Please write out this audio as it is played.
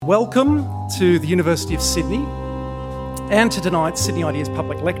Welcome to the University of Sydney and to tonight's Sydney Ideas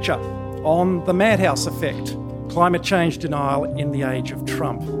Public Lecture on the Madhouse effect, climate change denial in the age of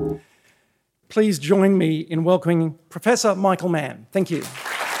Trump. Please join me in welcoming Professor Michael Mann. Thank you.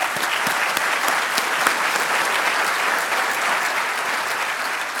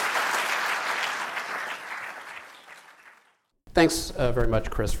 Thanks very much,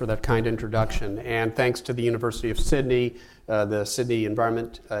 Chris, for that kind introduction. And thanks to the University of Sydney, the Sydney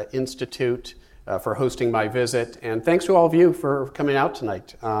Environment Institute for hosting my visit. And thanks to all of you for coming out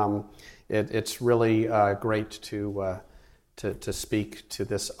tonight. It's really great to speak to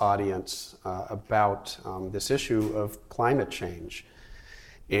this audience about this issue of climate change.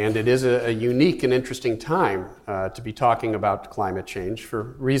 And it is a unique and interesting time to be talking about climate change for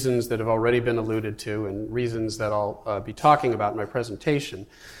reasons that have already been alluded to and reasons that I'll be talking about in my presentation.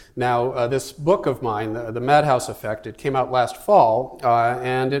 Now, this book of mine, The Madhouse Effect, it came out last fall,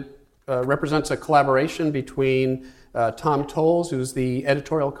 and it represents a collaboration between Tom Towles, who's the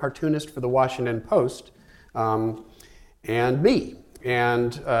editorial cartoonist for the Washington Post, and me.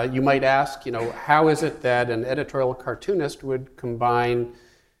 And you might ask, how is it that an editorial cartoonist would combine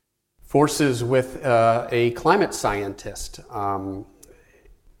forces with a climate scientist?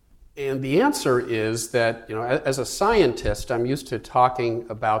 And the answer is that, as a scientist, I'm used to talking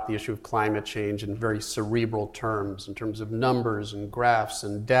about the issue of climate change in very cerebral terms, in terms of numbers and graphs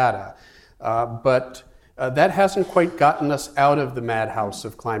and data. But that hasn't quite gotten us out of the madhouse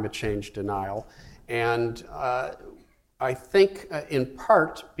of climate change denial. And I think in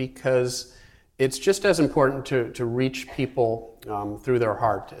part because it's just as important to reach people through their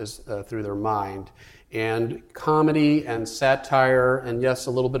heart as through their mind. And comedy and satire and, yes,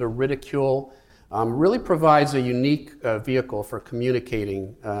 a little bit of ridicule really provides a unique vehicle for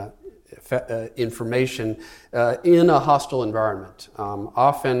communicating information in a hostile environment.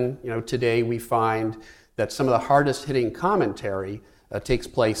 Often, today we find that some of the hardest hitting commentary takes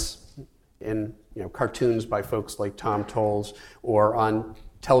place in cartoons by folks like Tom Towles or on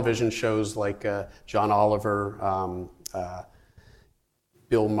television shows like John Oliver,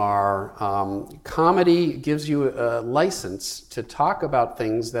 Bill Maher. Comedy gives you a license to talk about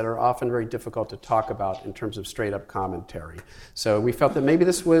things that are often very difficult to talk about in terms of straight-up commentary. So we felt that maybe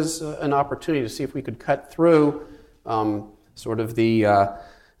this was an opportunity to see if we could cut through sort of the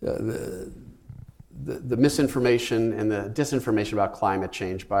misinformation and the disinformation about climate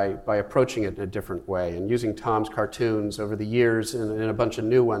change by approaching it in a different way and using Tom's cartoons over the years and a bunch of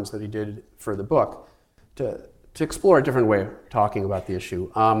new ones that he did for the book to explore a different way of talking about the issue.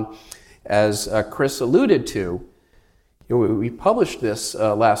 As Chris alluded to, we published this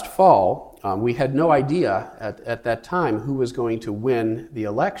last fall. We had no idea at that time who was going to win the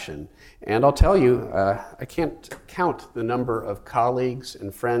election. And I'll tell you, I can't count the number of colleagues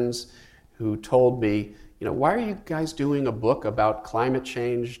and friends who told me, why are you guys doing a book about climate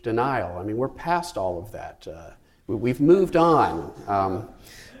change denial? I mean, we're past all of that. We've moved on.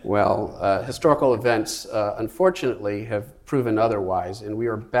 Historical events, unfortunately, have proven otherwise, and we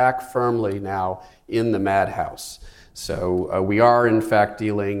are back firmly now in the madhouse. So we are, in fact,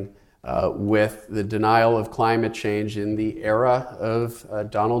 dealing with the denial of climate change in the era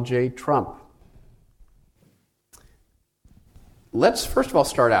of Donald J. Trump. Let's first of all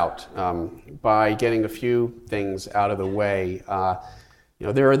start out by getting a few things out of the way.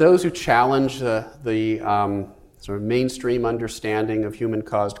 There are those who challenge the sort of mainstream understanding of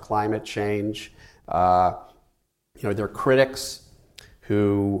human-caused climate change. There are critics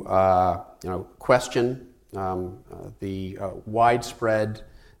who question the widespread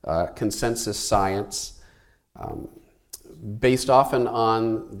consensus science, based often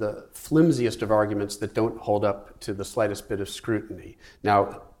on the flimsiest of arguments that don't hold up to the slightest bit of scrutiny.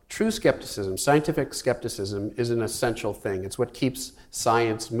 Now, true skepticism, scientific skepticism, is an essential thing. It's what keeps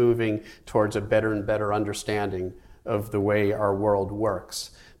science moving towards a better and better understanding of the way our world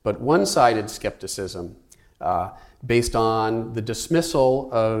works. But one-sided skepticism, based on the dismissal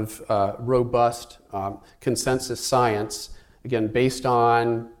of robust consensus science, again, based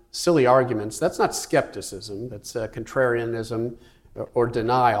on silly arguments, that's not skepticism, that's contrarianism or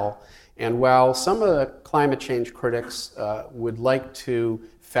denial. And while some of the climate change critics would like to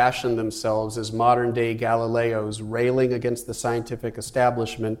fashion themselves as modern-day Galileos railing against the scientific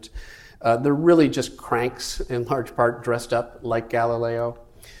establishment, they're really just cranks, in large part, dressed up like Galileo.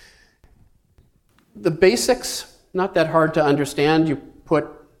 The basics, not that hard to understand. You put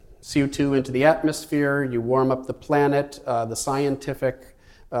CO2 into the atmosphere, you warm up the planet, the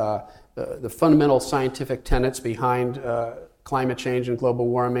fundamental scientific tenets behind climate change and global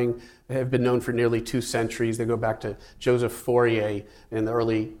warming have been known for nearly 2 centuries. They go back to Joseph Fourier in the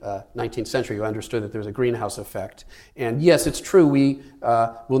early 19th century, who understood that there's a greenhouse effect. And yes, it's true, we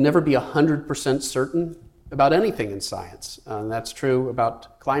will never be 100% certain about anything in science. And that's true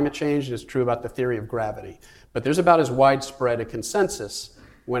about climate change, and it's true about the theory of gravity. But there's about as widespread a consensus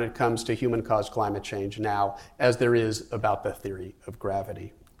when it comes to human-caused climate change now as there is about the theory of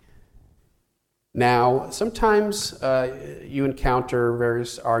gravity. Now, sometimes you encounter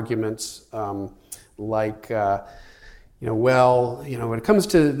various arguments like, when it comes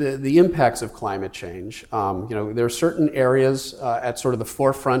to the impacts of climate change, there are certain areas at sort of the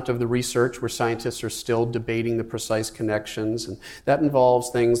forefront of the research where scientists are still debating the precise connections, and that involves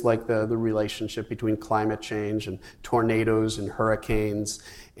things like the relationship between climate change and tornadoes and hurricanes.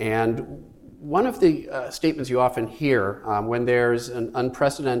 And one of the statements you often hear when there's an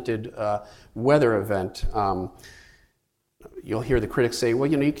unprecedented weather event, you'll hear the critics say, well,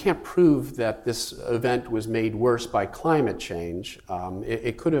 you can't prove that this event was made worse by climate change.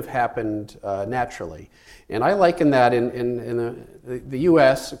 It could have happened naturally. And I liken that in the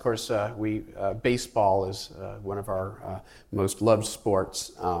U.S., of course, baseball is one of our most loved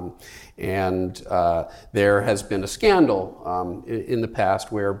sports. And there has been a scandal in the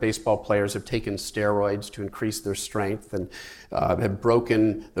past where baseball players have taken steroids to increase their strength and have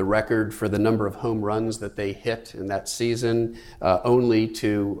broken the record for the number of home runs that they hit in that season, only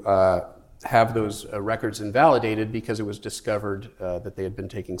to have those records invalidated because it was discovered that they had been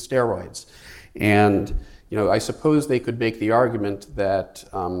taking steroids. And I suppose they could make the argument that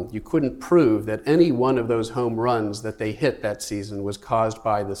you couldn't prove that any one of those home runs that they hit that season was caused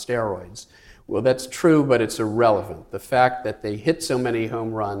by the steroids. Well, that's true, but it's irrelevant. The fact that they hit so many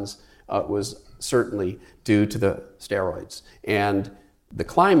home runs was certainly due to the steroids. And the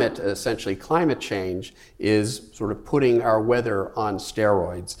climate, essentially climate change, is sort of putting our weather on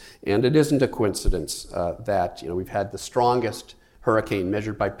steroids. And it isn't a coincidence that we've had the strongest hurricane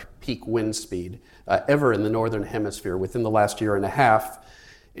measured by peak wind speed ever in the northern hemisphere within the last year and a half,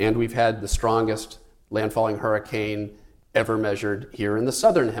 and we've had the strongest landfalling hurricane ever measured here in the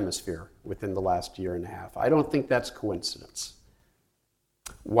southern hemisphere within the last year and a half. I don't think that's coincidence.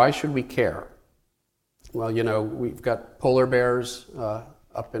 Why should we care? Well, we've got polar bears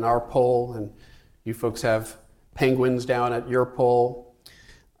up in our pole, and you folks have penguins down at your pole,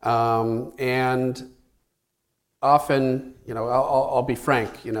 and often, I'll be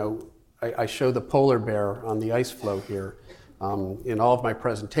frank, I show the polar bear on the ice floe here in all of my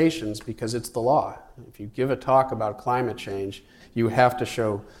presentations because it's the law. If you give a talk about climate change, you have to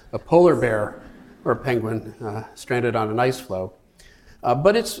show a polar bear or a penguin stranded on an ice floe.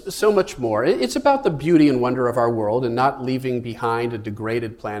 But it's so much more. It's about the beauty and wonder of our world and not leaving behind a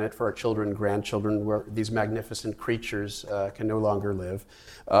degraded planet for our children and grandchildren where these magnificent creatures can no longer live.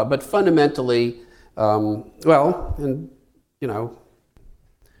 But fundamentally,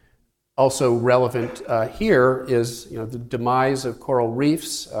 also relevant here is the demise of coral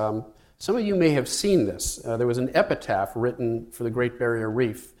reefs. Some of you may have seen this. There was an epitaph written for the Great Barrier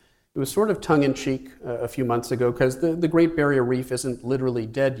Reef. It was sort of tongue-in-cheek a few months ago because the Great Barrier Reef isn't literally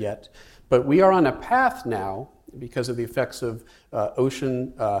dead yet. But we are on a path now, because of the effects of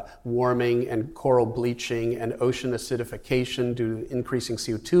ocean warming and coral bleaching and ocean acidification due to increasing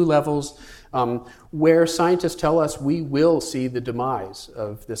CO2 levels, where scientists tell us we will see the demise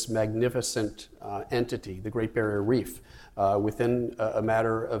of this magnificent entity, the Great Barrier Reef, within a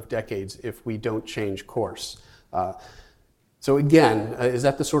matter of decades if we don't change course. So again, is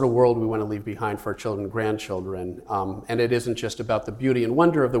that the sort of world we want to leave behind for our children and grandchildren? And it isn't just about the beauty and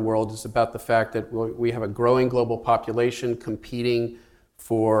wonder of the world, it's about the fact that we have a growing global population competing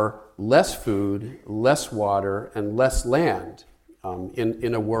for less food, less water, and less land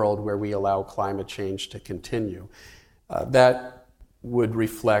in a world where we allow climate change to continue. That would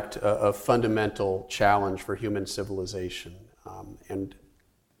reflect a fundamental challenge for human civilization. And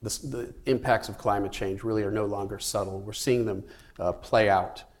the impacts of climate change really are no longer subtle. We're seeing them play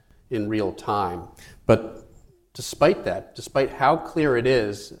out in real time. But despite that, despite how clear it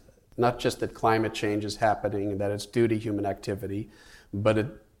is, not just that climate change is happening and that it's due to human activity, but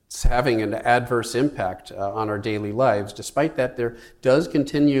it's having an adverse impact on our daily lives, despite that, there does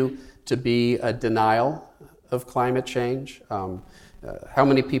continue to be a denial of climate change. How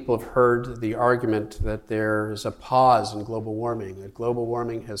many people have heard the argument that there is a pause in global warming, that global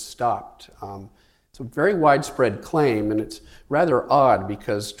warming has stopped? It's a very widespread claim, and it's rather odd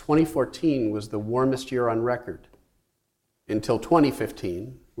because 2014 was the warmest year on record until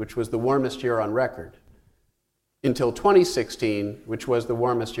 2015, which was the warmest year on record, until 2016, which was the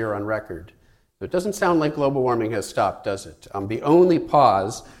warmest year on record. So it doesn't sound like global warming has stopped, does it? The only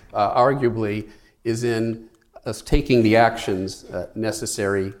pause, arguably, is in us taking the actions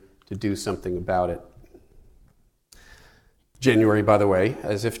necessary to do something about it. January, by the way,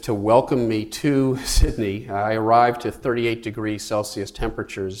 as if to welcome me to Sydney, I arrived to 38 degrees Celsius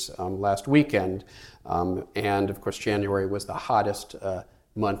temperatures last weekend, and of course January was the hottest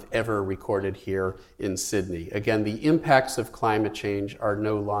month ever recorded here in Sydney. Again, the impacts of climate change are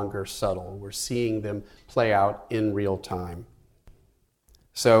no longer subtle. We're seeing them play out in real time.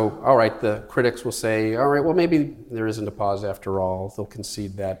 So, all right, the critics will say, all right, well, maybe there isn't a pause after all. They'll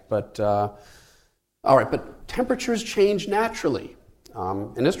concede that. But, all right, but temperatures change naturally.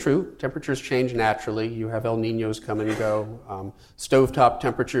 And it's true, temperatures change naturally. You have El Niños come and go. Stovetop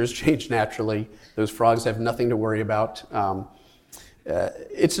temperatures change naturally. Those frogs have nothing to worry about.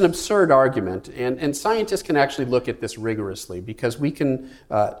 It's an absurd argument, and scientists can actually look at this rigorously because we can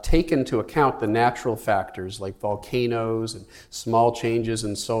take into account the natural factors like volcanoes and small changes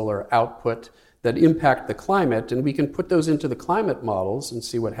in solar output that impact the climate, and we can put those into the climate models and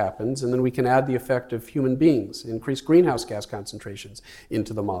see what happens, and then we can add the effect of human beings, increased greenhouse gas concentrations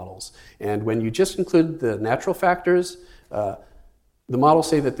into the models. And when you just include the natural factors, the models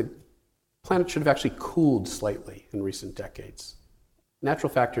say that the planet should have actually cooled slightly in recent decades.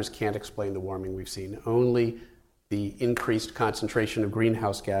 Natural factors can't explain the warming we've seen. Only the increased concentration of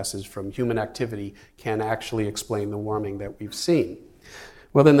greenhouse gases from human activity can actually explain the warming that we've seen.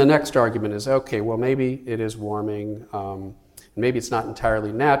 Well, then the next argument is, okay, well, maybe it is warming. Maybe it's not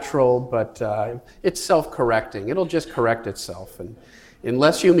entirely natural, but it's self-correcting. It'll just correct itself. And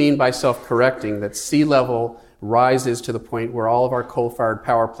unless you mean by self-correcting that sea level rises to the point where all of our coal-fired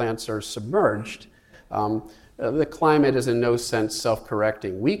power plants are submerged, the climate is in no sense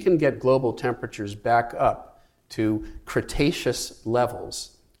self-correcting. We can get global temperatures back up to Cretaceous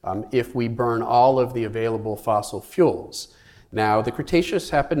levels if we burn all of the available fossil fuels. Now, the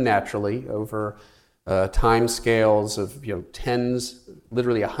Cretaceous happened naturally over time scales of tens,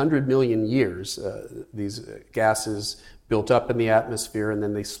 literally 100 million years. These gases built up in the atmosphere and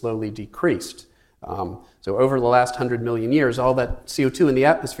then they slowly decreased. So over the last 100 million years, all that CO2 in the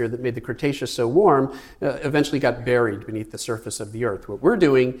atmosphere that made the Cretaceous so warm eventually got buried beneath the surface of the Earth. What we're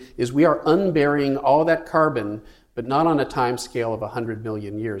doing is we are unburying all that carbon, but not on a time scale of 100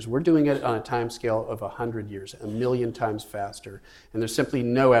 million years. We're doing it on a time scale of 100 years, 1 million times faster. And there's simply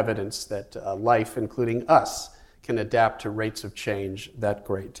no evidence that life, including us, can adapt to rates of change that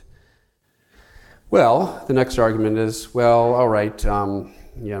great. Well, the next argument is, well, all right,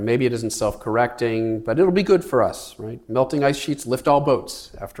 maybe it isn't self-correcting, but it'll be good for us, right? Melting ice sheets lift all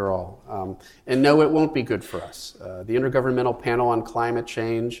boats, after all. And no, it won't be good for us. The Intergovernmental Panel on Climate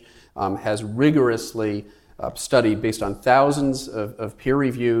Change has rigorously studied, based on thousands of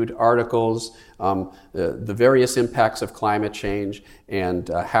peer-reviewed articles, the various impacts of climate change and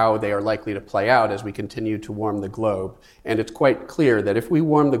how they are likely to play out as we continue to warm the globe. And it's quite clear that if we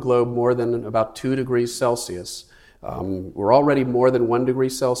warm the globe more than about 2 degrees Celsius, we're already more than 1 degree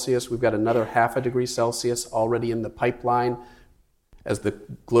Celsius. We've got another 0.5 degree Celsius already in the pipeline as the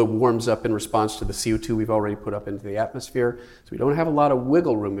globe warms up in response to the CO2 we've already put up into the atmosphere. So we don't have a lot of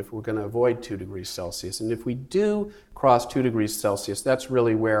wiggle room if we're going to avoid 2 degrees Celsius. And if we do cross 2 degrees Celsius, that's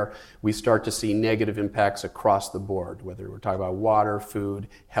really where we start to see negative impacts across the board, whether we're talking about water, food,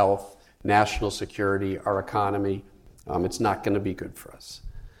 health, national security, our economy. It's not going to be good for us.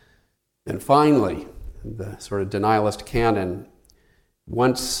 And finally, the sort of denialist canon,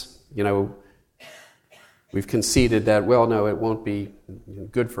 once, we've conceded that, well, no, it won't be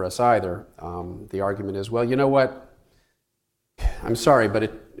good for us either. The argument is, well, you know what? I'm sorry, but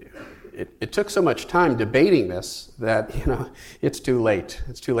it took so much time debating this that, it's too late.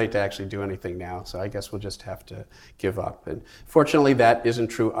 It's too late to actually do anything now, so I guess we'll just have to give up. And fortunately, that isn't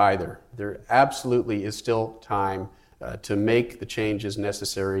true either. There absolutely is still time to make the changes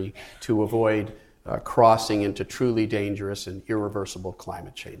necessary to avoid crossing into truly dangerous and irreversible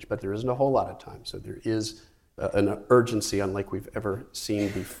climate change. But there isn't a whole lot of time, so there is an urgency unlike we've ever seen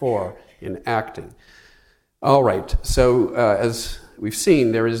before in acting. All right, so as we've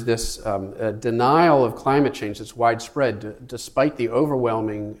seen, there is this denial of climate change that's widespread despite the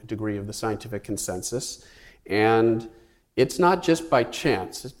overwhelming degree of the scientific consensus. And it's not just by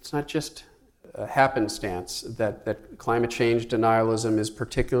chance, it's not just happenstance that climate change denialism is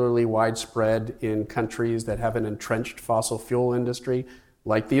particularly widespread in countries that have an entrenched fossil fuel industry,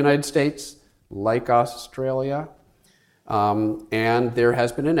 like the United States, like Australia. And there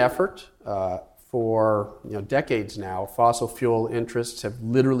has been an effort for decades now. Fossil fuel interests have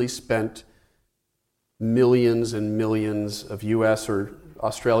literally spent millions and millions of US or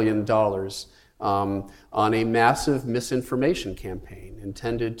Australian dollars on a massive misinformation campaign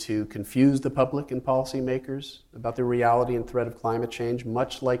intended to confuse the public and policymakers about the reality and threat of climate change,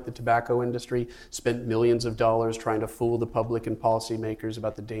 much like the tobacco industry spent millions of dollars trying to fool the public and policymakers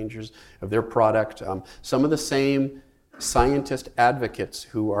about the dangers of their product. Some of the same scientist advocates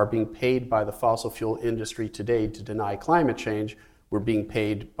who are being paid by the fossil fuel industry today to deny climate change were being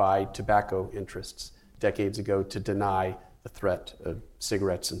paid by tobacco interests decades ago to deny the threat of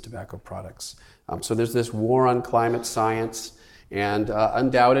cigarettes and tobacco products. So there's this war on climate science, and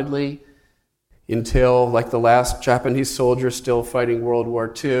undoubtedly, until like the last Japanese soldier still fighting World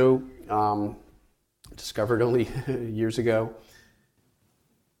War II, discovered only years ago,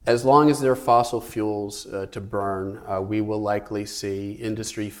 as long as there are fossil fuels to burn, we will likely see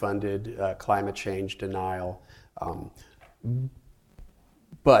industry-funded climate change denial.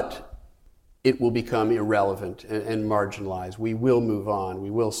 But it will become irrelevant and marginalized. We will move on. We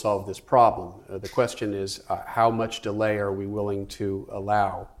will solve this problem. The question is, how much delay are we willing to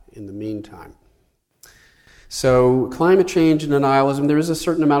allow in the meantime? So climate change and denialism, there is a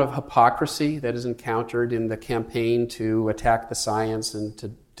certain amount of hypocrisy that is encountered in the campaign to attack the science and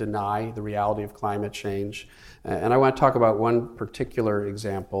to deny the reality of climate change. And I want to talk about one particular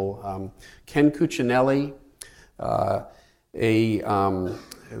example. Ken Cuccinelli,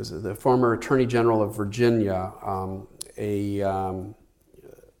 it was the former Attorney General of Virginia, a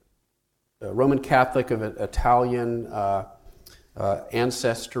Roman Catholic of Italian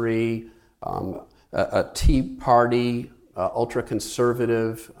ancestry, a Tea Party,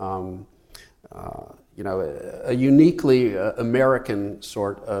 ultra-conservative, a uniquely American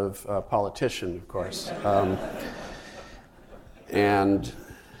sort of politician, of course. And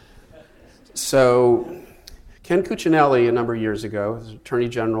so Ken Cuccinelli, a number of years ago, as Attorney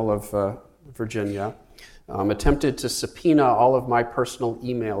General of Virginia, attempted to subpoena all of my personal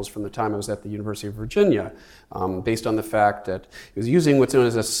emails from the time I was at the University of Virginia, based on the fact that he was using what's known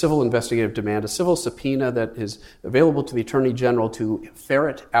as a civil investigative demand, a civil subpoena that is available to the Attorney General to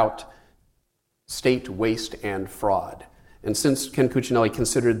ferret out state waste and fraud. And since Ken Cuccinelli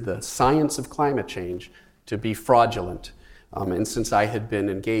considered the science of climate change to be fraudulent, and since I had been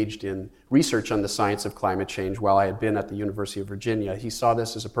engaged in research on the science of climate change while I had been at the University of Virginia, he saw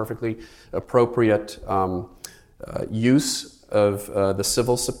this as a perfectly appropriate use of the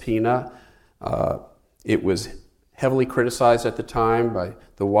civil subpoena. It was heavily criticized at the time by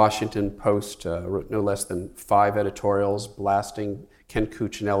the Washington Post, wrote no less than 5 editorials blasting Ken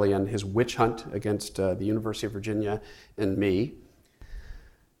Cuccinelli and his witch hunt against the University of Virginia and me.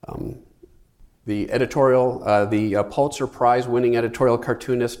 The editorial, the Pulitzer Prize-winning editorial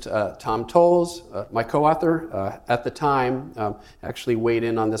cartoonist Tom Towles, my co-author at the time, actually weighed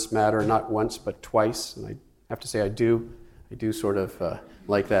in on this matter not once but twice. And I have to say I do sort of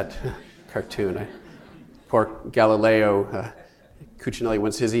like that cartoon. Poor Galileo, Cuccinelli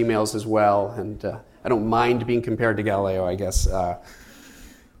wants his emails as well, and I don't mind being compared to Galileo, I guess.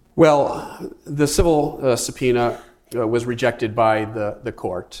 Well, the civil subpoena was rejected by the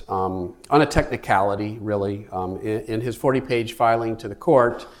court on a technicality, really. In his 40-page filing to the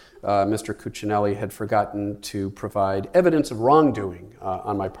court, Mr. Cuccinelli had forgotten to provide evidence of wrongdoing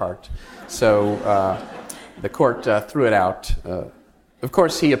on my part. So the court threw it out. Of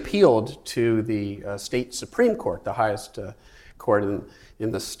course, he appealed to the state Supreme Court, the highest court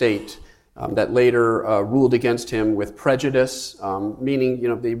in the state, that later ruled against him with prejudice,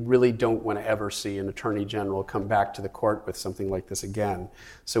 meaning they really don't want to ever see an attorney general come back to the court with something like this again.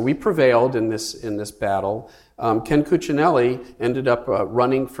 So we prevailed in this battle. Ken Cuccinelli ended up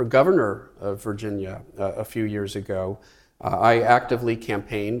running for governor of Virginia a few years ago. I actively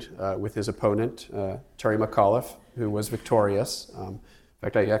campaigned with his opponent, Terry McAuliffe, who was victorious. In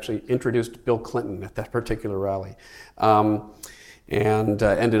fact, I actually introduced Bill Clinton at that particular rally. And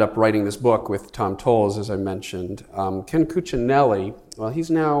ended up writing this book with Tom Towles, as I mentioned. Ken Cuccinelli, well,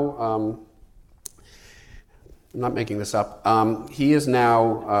 he's now, I'm not making this up, he is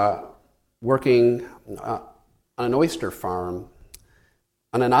now working on an oyster farm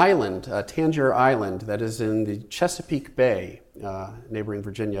on an island, Tangier Island, that is in the Chesapeake Bay, neighboring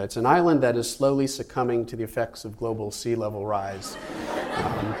Virginia. It's an island that is slowly succumbing to the effects of global sea level rise.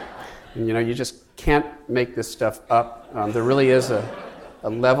 You just can't make this stuff up. There really is a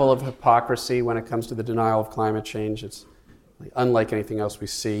level of hypocrisy when it comes to the denial of climate change. It's unlike anything else we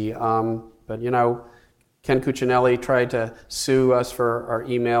see. But Ken Cuccinelli tried to sue us for our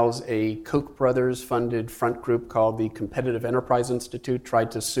emails. A Koch brothers funded front group called the Competitive Enterprise Institute tried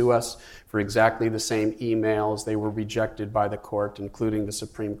to sue us for exactly the same emails. They were rejected by the court, including the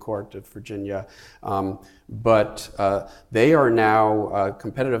Supreme Court of Virginia. But they are now,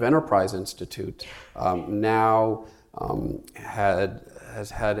 Competitive Enterprise Institute now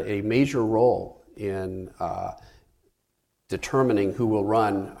has had a major role in determining who will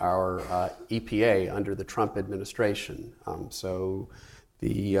run our EPA under the Trump administration. So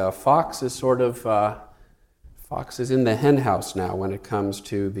the fox is in the hen house now when it comes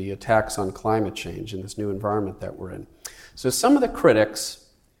to the attacks on climate change in this new environment that we're in. So some of the critics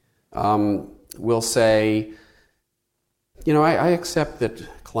will say, I accept that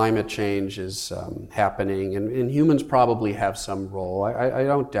climate change is happening and humans probably have some role. I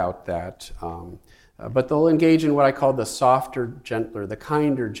don't doubt that. But they'll engage in what I call the softer, gentler, the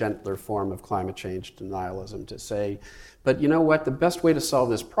kinder, gentler form of climate change denialism to say, but you know what, the best way to solve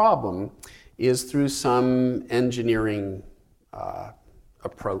this problem is through some engineering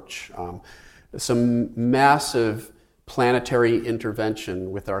approach, some massive planetary intervention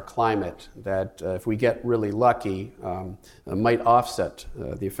with our climate that, if we get really lucky, might offset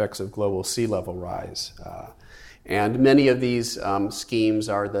the effects of global sea level rise. And many of these schemes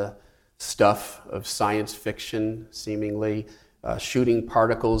are the stuff of science fiction, seemingly, shooting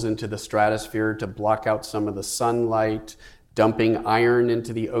particles into the stratosphere to block out some of the sunlight, dumping iron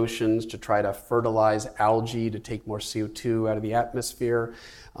into the oceans to try to fertilize algae to take more CO2 out of the atmosphere.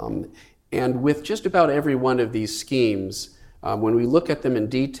 And with just about every one of these schemes, when we look at them in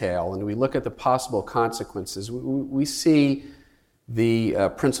detail and we look at the possible consequences, we see the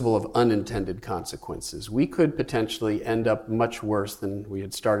principle of unintended consequences. We could potentially end up much worse than we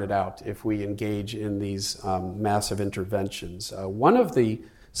had started out if we engage in these massive interventions. One of the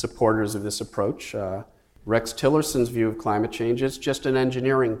supporters of this approach, Rex Tillerson's view of climate change, is just an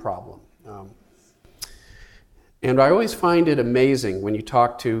engineering problem. And I always find it amazing when you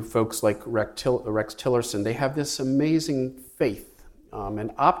talk to folks like Rex Tillerson. They have this amazing faith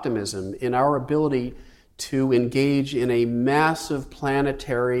and optimism in our ability to engage in a massive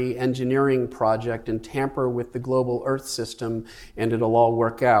planetary engineering project and tamper with the global Earth system, and it'll all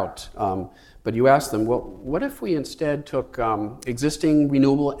work out. But you ask them, well, what if we instead took existing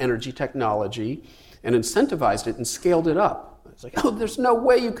renewable energy technology and incentivized it and scaled it up? It's like, oh, there's no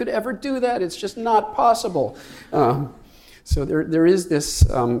way you could ever do that. It's just not possible. So there is this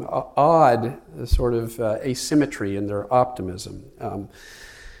odd sort of asymmetry in their optimism.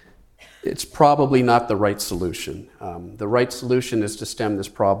 It's probably not the right solution. The right solution is to stem this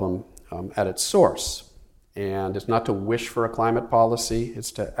problem at its source. And it's not to wish for a climate policy,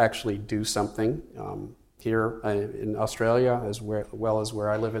 it's to actually do something here in Australia as well as where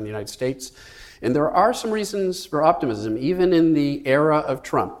I live in the United States. And there are some reasons for optimism, even in the era of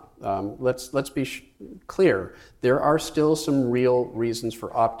Trump. Let's be clear. There are still some real reasons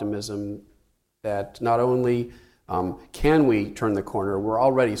for optimism that not only can we turn the corner, we're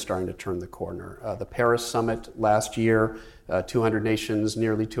already starting to turn the corner. The Paris Summit last year,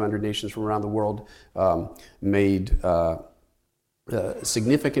 nearly 200 nations from around the world made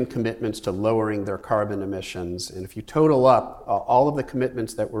significant commitments to lowering their carbon emissions. And if you total up all of the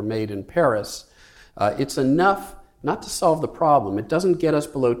commitments that were made in Paris, it's enough not to solve the problem. It doesn't get us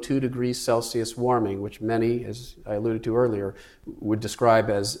below 2 degrees Celsius warming, which many, as I alluded to earlier, would describe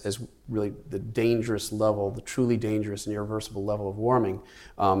as really the dangerous level, the truly dangerous and irreversible level of warming.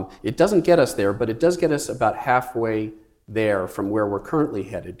 It doesn't get us there, but it does get us about halfway there from where we're currently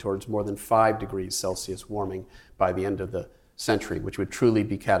headed, towards more than 5 degrees Celsius warming by the end of the century, which would truly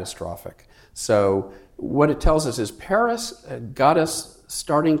be catastrophic. So what it tells us is Paris got us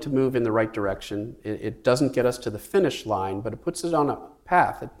starting to move in the right direction. It doesn't get us to the finish line, but it puts us on a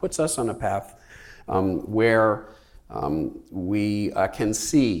path. It puts us on a path where we can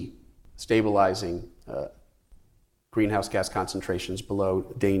see stabilizing greenhouse gas concentrations below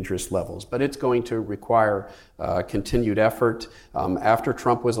dangerous levels. But it's going to require continued effort. After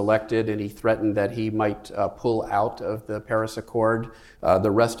Trump was elected and he threatened that he might pull out of the Paris Accord,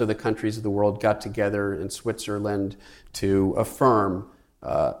 the rest of the countries of the world got together in Switzerland to affirm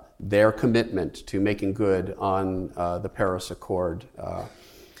their commitment to making good on the Paris Accord.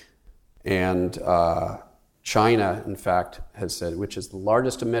 And China, in fact, has said, which is the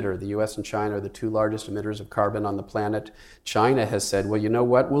largest emitter, the US and China are the two largest emitters of carbon on the planet. China has said, well, you know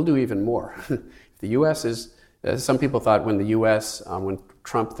what, we'll do even more. The US is, some people thought when the US, when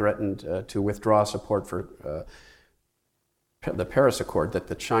Trump threatened to withdraw support for the Paris Accord, that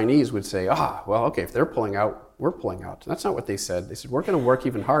the Chinese would say, well, okay, if they're pulling out, we're pulling out. That's not what they said. They said, we're going to work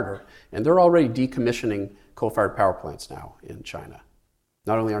even harder. And they're already decommissioning coal-fired power plants now in China.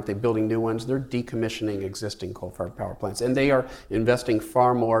 Not only aren't they building new ones, they're decommissioning existing coal-fired power plants. And they are investing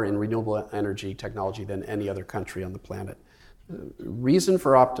far more in renewable energy technology than any other country on the planet. Reason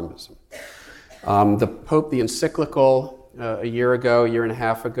for optimism. The Pope, the encyclical a year and a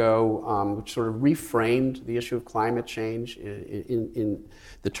half ago, which sort of reframed the issue of climate change in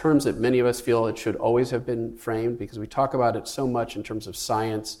the terms that many of us feel it should always have been framed, because we talk about it so much in terms of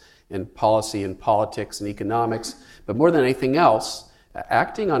science and policy and politics and economics. But more than anything else,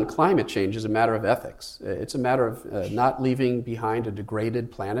 acting on climate change is a matter of ethics. It's a matter of not leaving behind a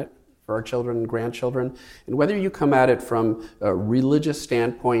degraded planet for our children and grandchildren. And whether you come at it from a religious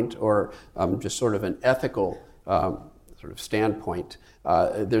standpoint or just sort of an ethical sort of standpoint,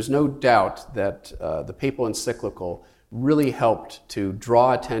 there's no doubt that the papal encyclical really helped to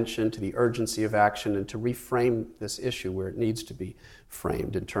draw attention to the urgency of action and to reframe this issue where it needs to be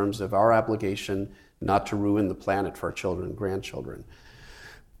framed in terms of our obligation not to ruin the planet for our children and grandchildren.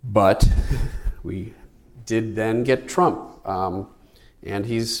 But we did then get Trump, and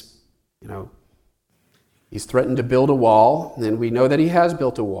he's threatened to build a wall, and we know that he has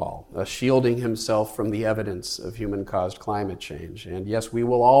built a wall, shielding himself from the evidence of human-caused climate change. And yes, we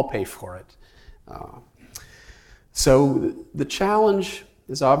will all pay for it. So the challenge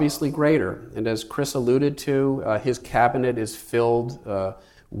is obviously greater. And as Chris alluded to, his cabinet is filled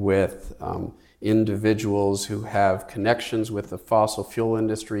with individuals who have connections with the fossil fuel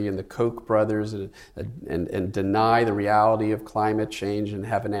industry and the Koch brothers and deny the reality of climate change and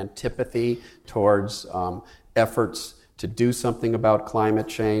have an antipathy towards efforts to do something about climate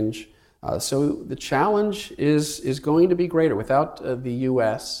change. So the challenge is going to be greater. Without the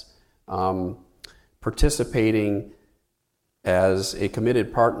U.S. Participating as a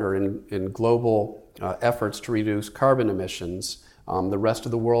committed partner in global efforts to reduce carbon emissions, the rest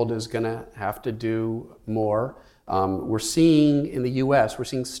of the world is going to have to do more. We're seeing in the U.S., we're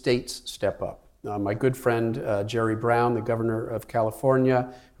seeing states step up. My good friend Jerry Brown, the governor of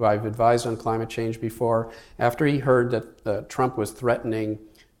California, who I've advised on climate change before, after he heard that Trump was threatening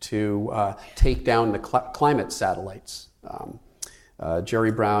to take down the climate satellites,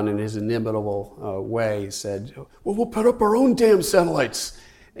 Jerry Brown, in his inimitable way, said, well, we'll put up our own damn satellites.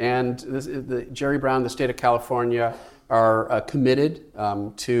 And Jerry Brown, the state of California, are committed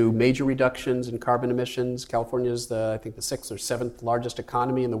to major reductions in carbon emissions. California is I think the 6th or 7th largest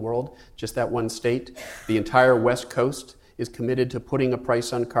economy in the world, just that one state. The entire West Coast is committed to putting a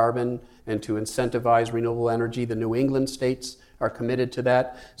price on carbon and to incentivize renewable energy. The New England states are committed to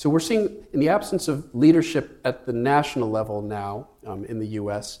that. So we're seeing, in the absence of leadership at the national level now in the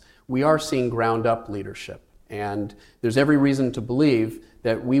U.S., we are seeing ground-up leadership. And there's every reason to believe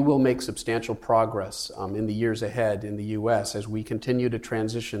that we will make substantial progress in the years ahead in the U.S. as we continue to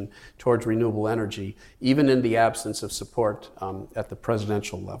transition towards renewable energy, even in the absence of support at the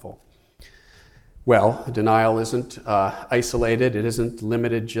presidential level. Well, denial isn't isolated. It isn't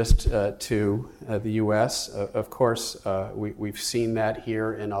limited just to the U.S. Of course, we've seen that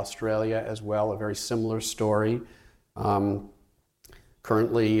here in Australia as well, a very similar story.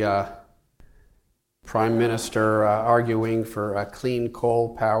 Currently, Prime Minister arguing for clean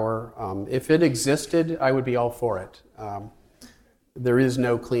coal power. If it existed, I would be all for it. There is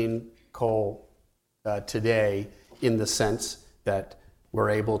no clean coal today in the sense that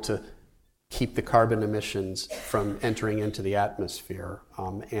we're able to keep the carbon emissions from entering into the atmosphere.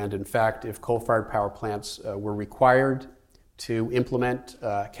 And in fact, if coal-fired power plants were required to implement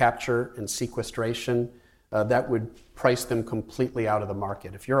capture and sequestration, that would price them completely out of the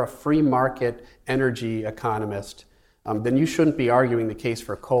market. If you're a free market energy economist, then you shouldn't be arguing the case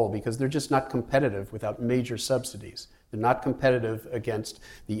for coal because they're just not competitive without major subsidies. They're not competitive against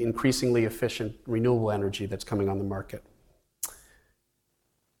the increasingly efficient renewable energy that's coming on the market.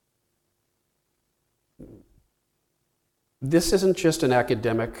 This isn't just an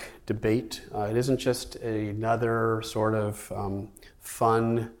academic debate. It isn't just another sort of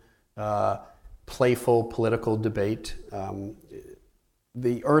fun, playful political debate.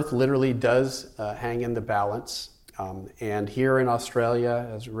 The earth literally does hang in the balance. And here in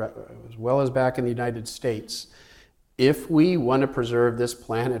Australia, as well as back in the United States, if we want to preserve this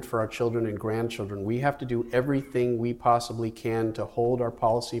planet for our children and grandchildren, we have to do everything we possibly can to hold our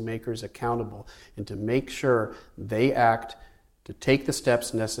policymakers accountable and to make sure they act to take the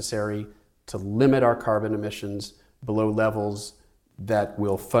steps necessary to limit our carbon emissions below levels that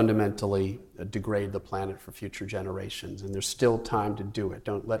will fundamentally degrade the planet for future generations. And there's still time to do it.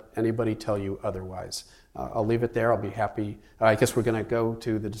 Don't let anybody tell you otherwise. I'll leave it there. I'll be happy. I guess we're going to go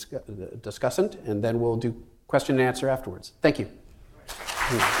to the discussant, and then we'll do question and answer afterwards. Thank you.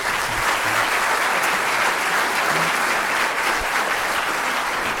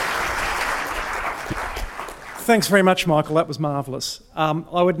 Thanks very much, Michael. That was marvellous.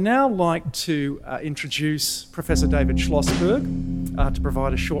 I would now like to introduce Professor David Schlossberg to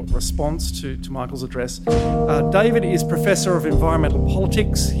provide a short response to Michael's address. David is Professor of Environmental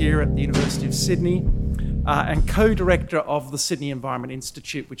Politics here at the University of Sydney and co-director of the Sydney Environment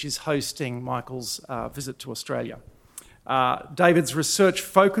Institute, which is hosting Michael's visit to Australia. David's research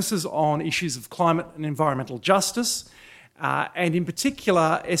focuses on issues of climate and environmental justice, and in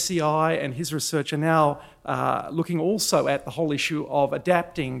particular, SEI and his research are now looking also at the whole issue of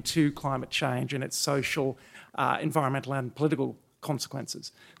adapting to climate change and its social, environmental and political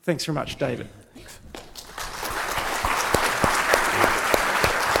consequences. Thanks very much, David.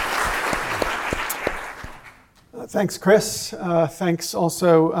 Thanks, Chris. Thanks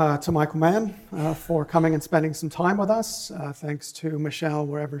also to Michael Mann for coming and spending some time with us. Thanks to Michelle,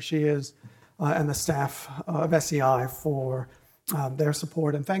 wherever she is, and the staff of SEI for their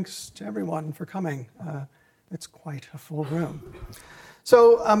support. And thanks to everyone for coming. It's quite a full room.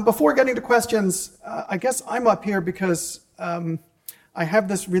 So before getting to questions, I guess I'm up here because I have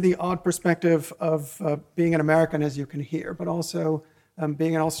this really odd perspective of being an American, as you can hear, but also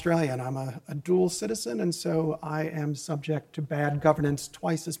being an Australian. I'm a dual citizen, and so I am subject to bad governance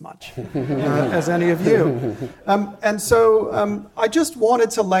twice as much as any of you. And so I just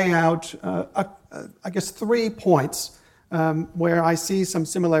wanted to lay out, I guess, 3 points where I see some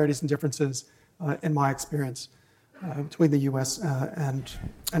similarities and differences in my experience between the US and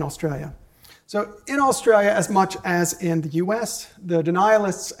Australia. So in Australia, as much as in the US, the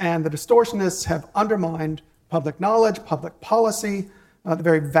denialists and the distortionists have undermined public knowledge, public policy, the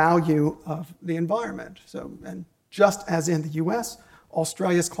very value of the environment. So, and just as in the US,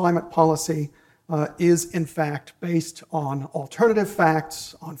 Australia's climate policy is in fact based on alternative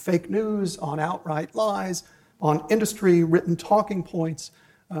facts, on fake news, on outright lies, on industry-written talking points,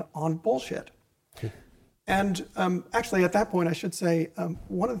 on bullshit. And actually, at that point, I should say,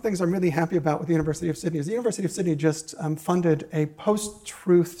 one of the things I'm really happy about with the University of Sydney is the University of Sydney just funded a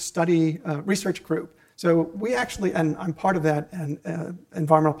post-truth study research group. So we actually, and I'm part of that, and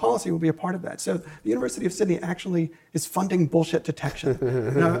environmental policy will be a part of that. So the University of Sydney actually is funding bullshit detection.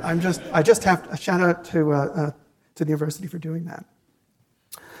 I just have a shout out to the university for doing that.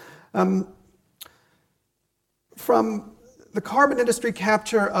 From the carbon industry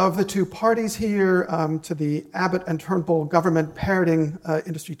capture of the two parties here, to the Abbott and Turnbull government parroting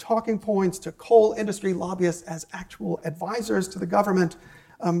industry talking points, to coal industry lobbyists as actual advisors to the government,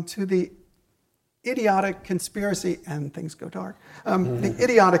 to the idiotic conspiracy, and things go dark. The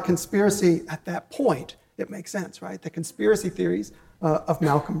idiotic conspiracy at that point, it makes sense, right? The conspiracy theories of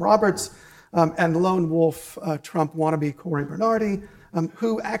Malcolm Roberts and the lone wolf Trump wannabe Cory Bernardi,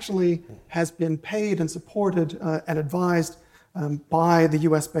 who actually has been paid and supported and advised by the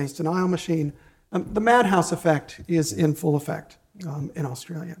US-based denial machine. The Madhouse effect is in full effect in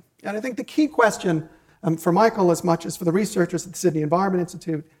Australia. And I think the key question for Michael, as much as for the researchers at the Sydney Environment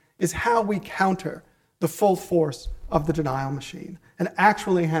Institute, is how we counter the full force of the denial machine and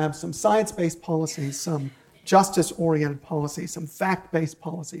actually have some science-based policy, some justice-oriented policy, some fact-based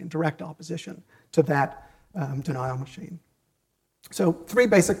policy in direct opposition to that denial machine. So 3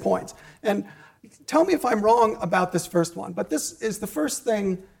 basic points. And tell me if I'm wrong about this first one, but this is the first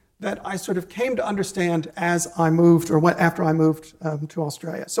thing that I sort of came to understand as I moved, or after I moved to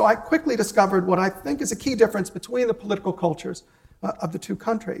Australia. So I quickly discovered what I think is a key difference between the political cultures of the two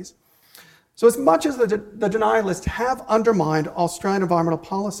countries. So as much as the denialists have undermined Australian environmental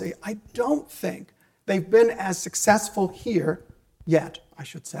policy, I don't think they've been as successful here yet, I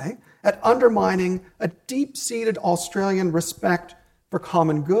should say, at undermining a deep-seated Australian respect for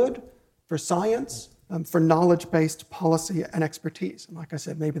common good, for science, for knowledge-based policy and expertise. And like I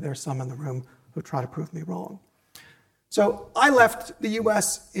said, maybe there's some in the room who try to prove me wrong. So I left the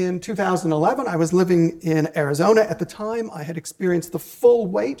US in 2011. I was living in Arizona at the time. I had experienced the full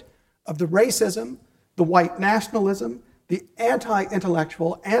weight of the racism, the white nationalism, the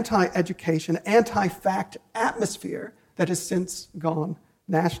anti-intellectual, anti-education, anti-fact atmosphere that has since gone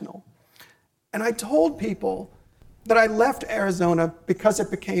national. And I told people that I left Arizona because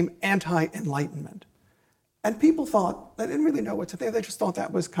it became anti-enlightenment. And people thought, they didn't really know what to think. They just thought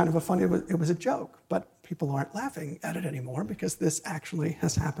that was kind of a funny, it was a joke. But people aren't laughing at it anymore because this actually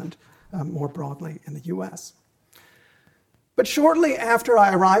has happened more broadly in the US. But shortly after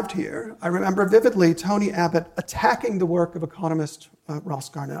I arrived here, I remember vividly Tony Abbott attacking the work of economist Ross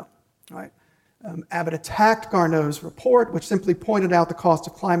Garnaut. Right? Abbott attacked Garnaut's report, which simply pointed out the cost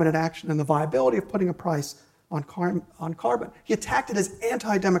of climate inaction and the viability of putting a price on carbon. He attacked it as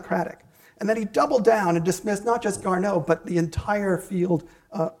anti-democratic. And then he doubled down and dismissed not just Garneau, but the entire field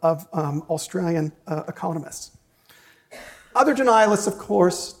of Australian economists. Other denialists, of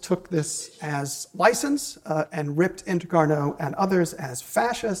course, took this as license and ripped into Garneau and others as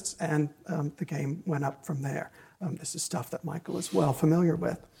fascists, and the game went up from there. This is stuff that Michael is well familiar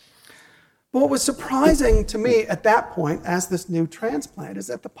with. But what was surprising to me at that point, as this new transplant, is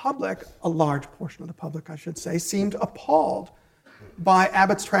that the public, a large portion of the public, I should say, seemed appalled by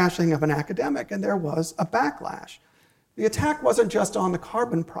Abbott's trashing of an academic, and there was a backlash. The attack wasn't just on the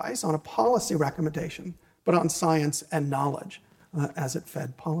carbon price, on a policy recommendation, but on science and knowledge as it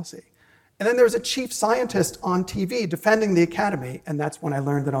fed policy. And then there was a chief scientist on TV defending the academy, and that's when I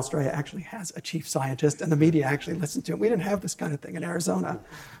learned that Australia actually has a chief scientist, and the media actually listened to him. We didn't have this kind of thing in Arizona,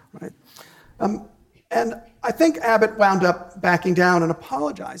 right? And I think Abbott wound up backing down and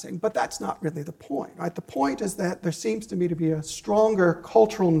apologizing, but that's not really the point, right? The point is that there seems to me to be a stronger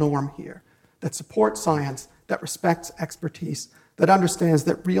cultural norm here that supports science, that respects expertise, that understands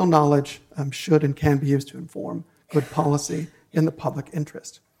that real knowledge should and can be used to inform good policy in the public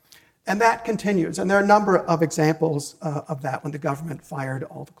interest. And that continues. And there are a number of examples of that when the government fired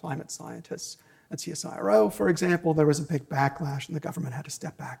all the climate scientists at CSIRO. For example, there was a big backlash and the government had to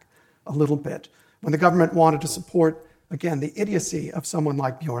step back a little bit. When the government wanted to support, again, the idiocy of someone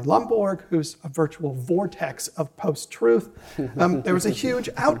like Bjorn Lomborg, who's a virtual vortex of post-truth, there was a huge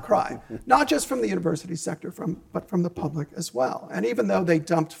outcry, not just from the university sector, but from the public as well. And even though they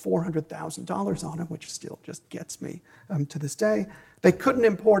dumped $400,000 on him, which still just gets me to this day, they couldn't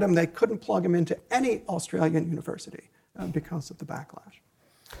import him, they couldn't plug him into any Australian university because of the backlash.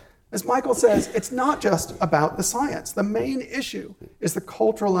 As Michael says, it's not just about the science. The main issue is the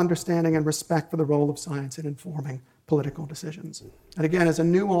cultural understanding and respect for the role of science in informing political decisions. And again, as a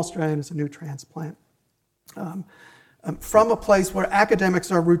new Australian, as a new transplant, from a place where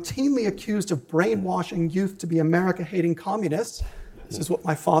academics are routinely accused of brainwashing youth to be America-hating communists, this is what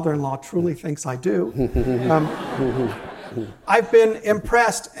my father-in-law truly thinks I do, I've been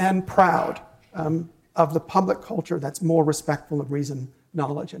impressed and proud of the public culture that's more respectful of reason,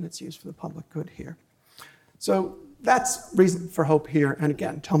 knowledge, and its use for the public good here. So that's reason for hope here, and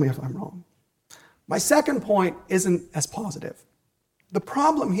again, tell me if I'm wrong. My second point isn't as positive. The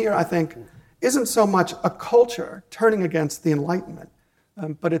problem here, I think, isn't so much a culture turning against the Enlightenment,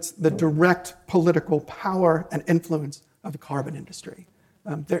 but it's the direct political power and influence of the carbon industry.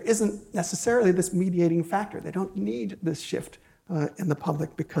 There isn't necessarily this mediating factor. They don't need this shift in the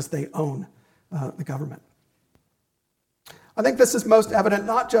public because they own the government. I think this is most evident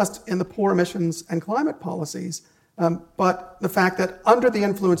not just in the poor emissions and climate policies, but the fact that under the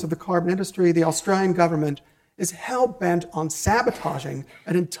influence of the carbon industry, the Australian government is hell-bent on sabotaging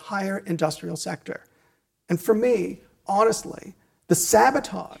an entire industrial sector. And for me, honestly, the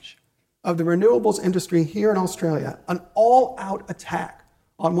sabotage of the renewables industry here in Australia, an all-out attack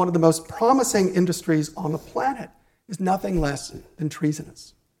on one of the most promising industries on the planet, is nothing less than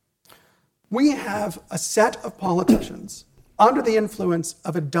treasonous. We have a set of politicians under the influence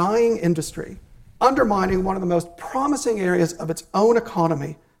of a dying industry, undermining one of the most promising areas of its own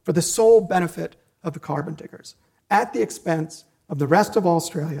economy for the sole benefit of the carbon diggers, at the expense of the rest of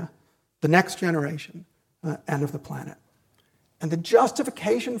Australia, the next generation, and of the planet. And the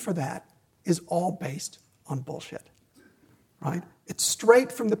justification for that is all based on bullshit, right? It's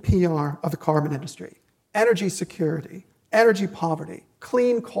straight from the PR of the carbon industry. Energy security, energy poverty,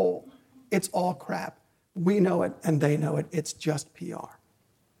 clean coal, it's all crap. We know it and they know it. It's just PR.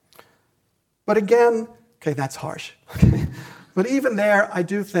 But again, okay, that's harsh. Okay? But even there, I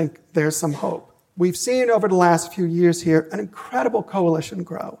do think there's some hope. We've seen over the last few years here an incredible coalition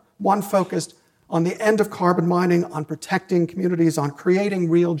grow, one focused on the end of carbon mining, on protecting communities, on creating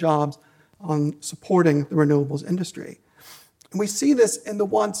real jobs, on supporting the renewables industry. And we see this in the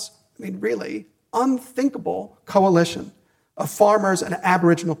once, really unthinkable coalition of farmers and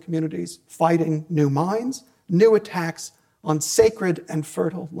Aboriginal communities fighting new mines, new attacks on sacred and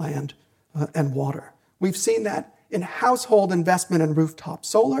fertile land and water. We've seen that in household investment in rooftop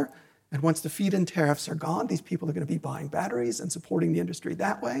solar, and once the feed-in tariffs are gone, these people are going to be buying batteries and supporting the industry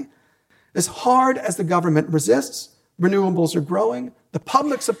that way. As hard as the government resists, renewables are growing, the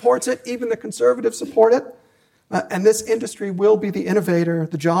public supports it, even the conservatives support it, and this industry will be the innovator,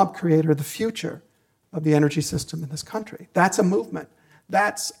 the job creator, the future of the energy system in this country. That's a movement.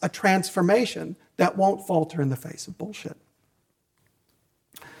 That's a transformation that won't falter in the face of bullshit.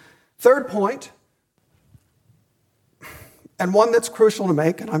 and one that's crucial to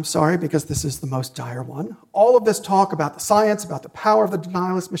make, and I'm sorry because this is the most dire one. All of this talk about the science, about the power of the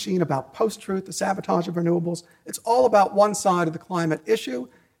denialist machine, about post-truth, the sabotage of renewables, it's all about one side of the climate issue.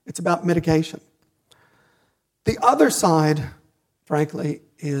 It's about mitigation. The other side, frankly,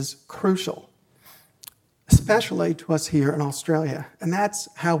 is crucial, especially to us here in Australia, and that's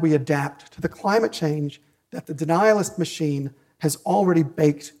how we adapt to the climate change that the denialist machine has already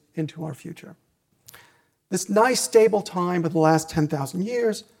baked into our future. This nice, stable time of the last 10,000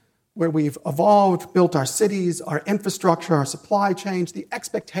 years, where we've evolved, built our cities, our infrastructure, our supply chains, the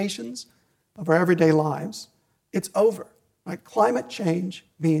expectations of our everyday lives, it's over. Right? Climate change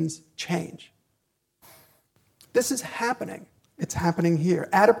means change. This is happening. It's happening here.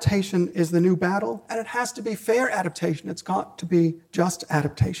 Adaptation is the new battle, and it has to be fair adaptation. It's got to be just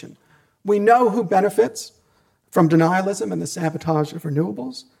adaptation. We know who benefits from denialism and the sabotage of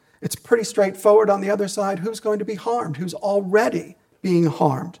renewables. It's pretty straightforward on the other side. Who's going to be harmed? Who's already being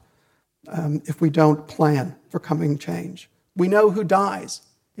harmed if we don't plan for coming change? We know who dies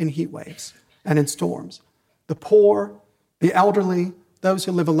in heat waves and in storms. The poor, the elderly, those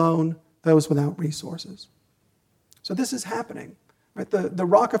who live alone, those without resources. So this is happening. Right? The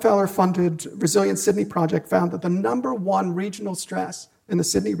Rockefeller-funded Resilient Sydney project found that the number one regional stress in the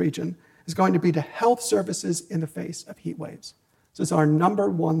Sydney region is going to be to health services in the face of heat waves. This is our number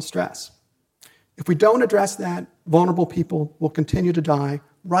one stress. If we don't address that, vulnerable people will continue to die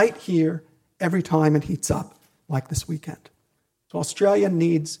right here every time it heats up, like this weekend. So Australia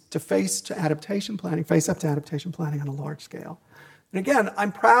needs to face up to adaptation planning on a large scale. And again,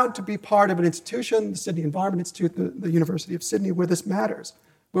 I'm proud to be part of an institution, the Sydney Environment Institute, the University of Sydney, where this matters,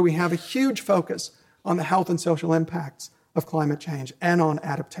 where we have a huge focus on the health and social impacts of climate change and on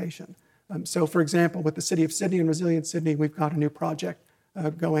adaptation. So, for example, with the City of Sydney and Resilient Sydney, we've got a new project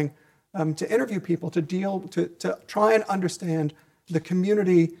going to interview people to try and understand the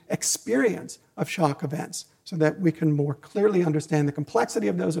community experience of shock events so that we can more clearly understand the complexity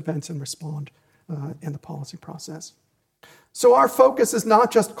of those events and respond in the policy process. So our focus is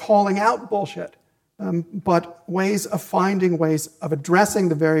not just calling out bullshit, but finding ways of addressing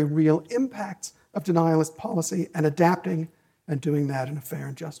the very real impacts of denialist policy and adapting and doing that in a fair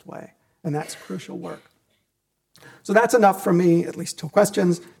and just way. And that's crucial work. So that's enough for me, at least 2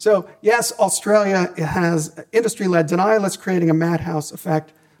 questions. So yes, Australia has industry-led denialists creating a madhouse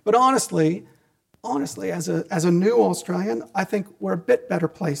effect. But honestly, as a new Australian, I think we're a bit better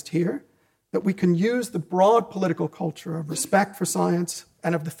placed here, that we can use the broad political culture of respect for science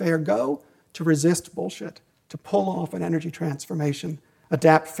and of the fair go to resist bullshit, to pull off an energy transformation,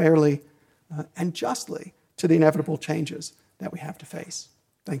 adapt fairly and justly to the inevitable changes that we have to face.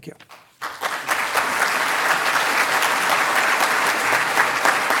 Thank you.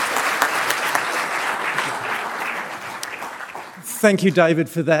 Thank you, David,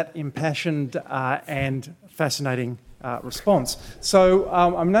 for that impassioned and fascinating response. So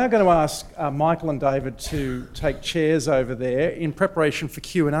I'm now going to ask Michael and David to take chairs over there in preparation for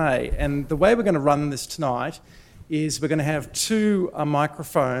Q&A. And the way we're going to run this tonight is we're going to have 2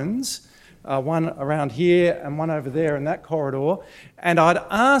 microphones, one around here and one over there in that corridor. And I'd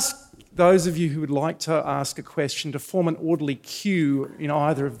ask those of you who would like to ask a question to form an orderly queue in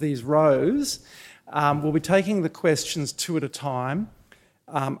either of these rows. We'll be taking the questions 2 at a time.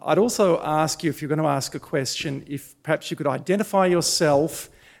 I'd also ask you, if you're going to ask a question, if perhaps you could identify yourself,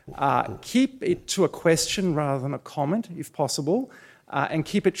 keep it to a question rather than a comment, if possible, and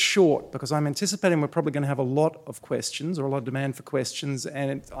keep it short, because I'm anticipating we're probably going to have a lot of questions or a lot of demand for questions,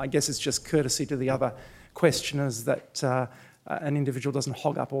 and I guess it's just courtesy to the other questioners that an individual doesn't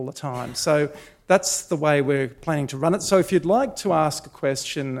hog up all the time. So that's the way we're planning to run it. So if you'd like to ask a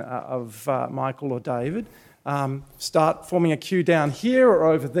question of Michael or David, start forming a queue down here or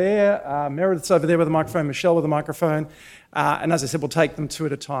over there. Meredith's over there with a microphone, Michelle with a microphone. And as I said, we'll take them 2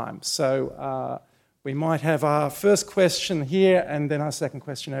 at a time. So we might have our first question here and then our second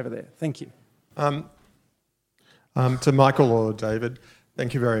question over there. Thank you. To Michael or David,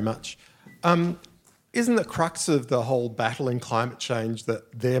 thank you very much. Isn't the crux of the whole battle in climate change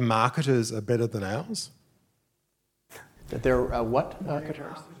that their marketers are better than ours? That they're what?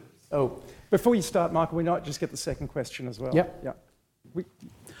 Marketers. Oh. Before you start, Michael, we might just get the second question as well. Yep.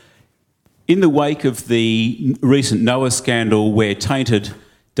 In the wake of the recent NOAA scandal where tainted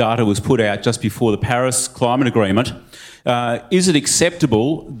data was put out just before the Paris Climate Agreement, is it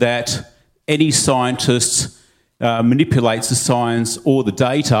acceptable that any scientists manipulates the science or the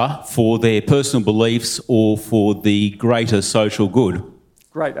data for their personal beliefs or for the greater social good?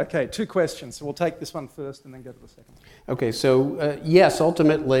 Great, okay, 2 questions. So we'll take this one first and then go to the second. Okay, so yes,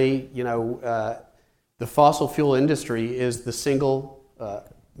 ultimately, the fossil fuel industry is the single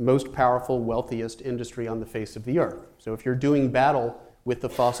most powerful, wealthiest industry on the face of the earth. So if you're doing battle with the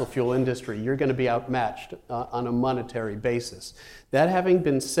fossil fuel industry, you're going to be outmatched on a monetary basis. That having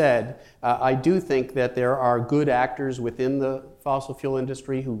been said, I do think that there are good actors within the fossil fuel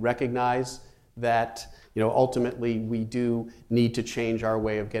industry who recognize that ultimately we do need to change our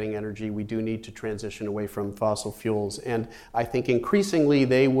way of getting energy. We do need to transition away from fossil fuels. And I think increasingly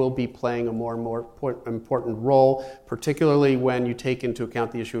they will be playing a more and more important role, particularly when you take into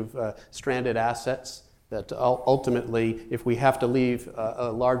account the issue of stranded assets. That ultimately, if we have to leave a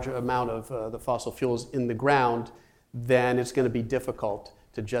large amount of the fossil fuels in the ground, then it's going to be difficult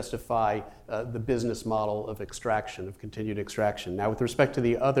to justify the business model of extraction, of continued extraction. Now, with respect to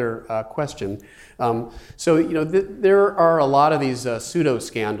the other question, there are a lot of these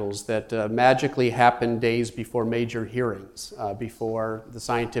pseudo-scandals that magically happen days before major hearings, before the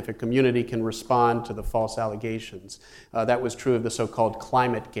scientific community can respond to the false allegations. That was true of the so-called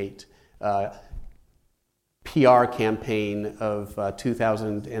ClimateGate PR campaign of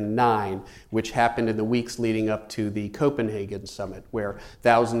 2009, which happened in the weeks leading up to the Copenhagen summit, where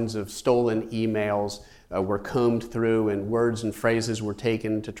thousands of stolen emails were combed through and words and phrases were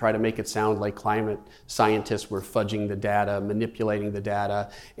taken to try to make it sound like climate scientists were fudging the data, manipulating the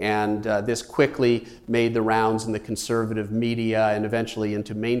data. And this quickly made the rounds in the conservative media and eventually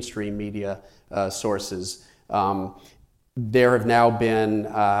into mainstream media sources. There have now been,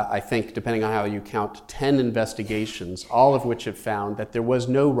 I think, depending on how you count, 10 investigations, all of which have found that there was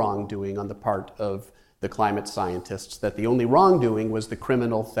no wrongdoing on the part of the climate scientists, that the only wrongdoing was the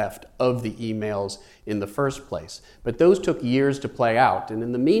criminal theft of the emails in the first place. But those took years to play out. And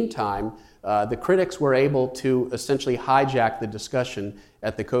in the meantime, the critics were able to essentially hijack the discussion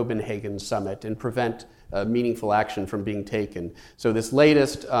at the Copenhagen summit and prevent meaningful action from being taken. So this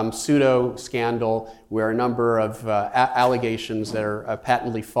latest pseudo scandal, where a number of allegations that are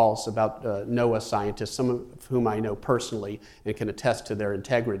patently false about NOAA scientists, some of whom I know personally and can attest to their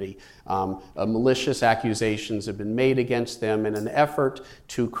integrity, malicious accusations have been made against them in an effort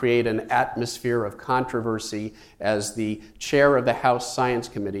to create an atmosphere of controversy. As the chair of the House Science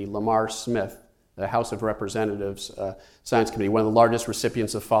Committee, Lamar Smith, the House of Representatives Science Committee, one of the largest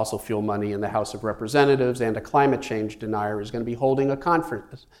recipients of fossil fuel money in the House of Representatives and a climate change denier, is going to be holding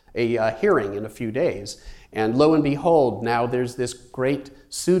a hearing in a few days. And lo and behold, now there's this great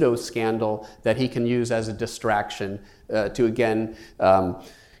pseudo-scandal that he can use as a distraction to, again,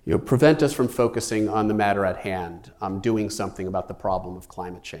 prevent us from focusing on the matter at hand, doing something about the problem of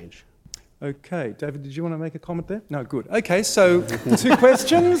climate change. Okay, David, did you want to make a comment there? No, good. Okay, so 2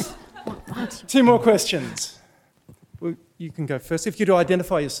 questions. 2 more questions. Well, you can go first. If you'd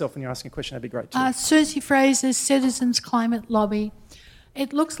identify yourself when you're asking a question, that'd be great too. Susie Fraser, Citizens Climate Lobby.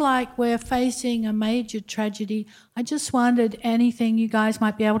 It looks like we're facing a major tragedy. I just wondered anything you guys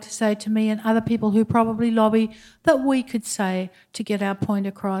might be able to say to me and other people who probably lobby that we could say to get our point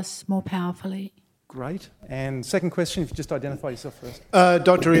across more powerfully. Great. And second question, if you just identify yourself first.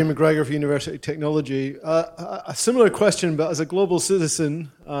 Dr. Ian McGregor for University of Technology. A similar question, but as a global citizen,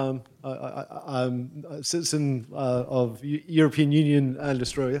 I'm a citizen of European Union and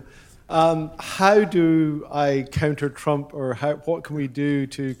Australia. How do I counter Trump, or what can we do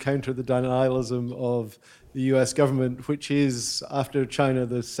to counter the denialism of the US government, which is, after China,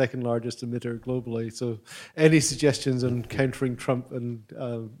 the second largest emitter globally? So any suggestions on countering Trump and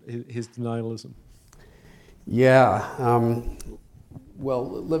his denialism? Yeah,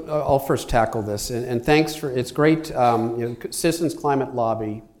 well, I'll first tackle this, and thanks for, it's great, Citizens Climate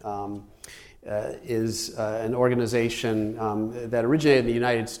Lobby is an organization that originated in the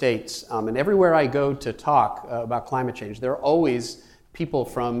United States, and everywhere I go to talk about climate change, there are always people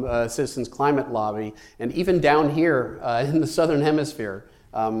from Citizens Climate Lobby, and even down here in the Southern Hemisphere,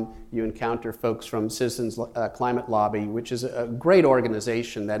 you encounter folks from Citizens Climate Lobby, which is a great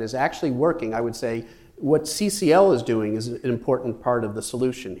organization that is actually working, I would say. What CCL is doing is an important part of the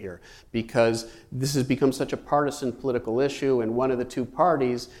solution here, because this has become such a partisan political issue, and one of the 2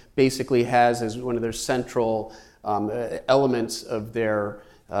 parties basically has as one of their central elements of their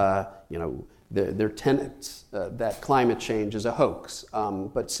tenets that climate change is a hoax.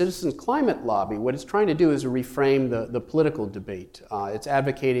 But Citizens Climate Lobby, what it's trying to do is reframe the political debate. It's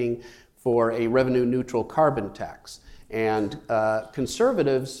advocating for a revenue-neutral carbon tax, and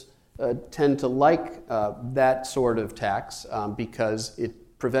conservatives tend to like that sort of tax because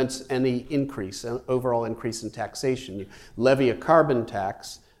it prevents any overall increase in taxation. You levy a carbon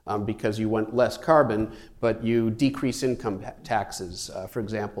tax, because you want less carbon, but you decrease income taxes, for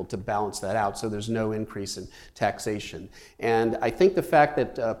example, to balance that out, so there's no increase in taxation. And I think the fact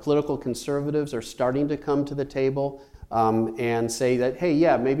that political conservatives are starting to come to the table and say that, hey,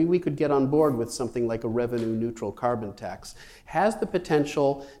 yeah, maybe we could get on board with something like a revenue-neutral carbon tax, has the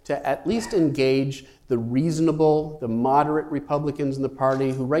potential to at least engage the reasonable, the moderate Republicans in the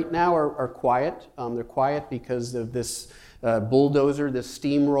party who right now are quiet. They're quiet because of this bulldozer, this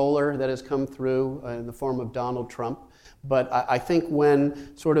steamroller that has come through in the form of Donald Trump. But I think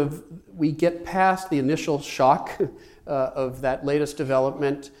when sort of we get past the initial shock of that latest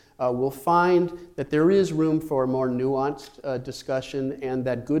development, we'll find that there is room for a more nuanced discussion, and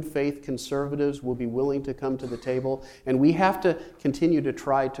that good faith conservatives will be willing to come to the table. And we have to continue to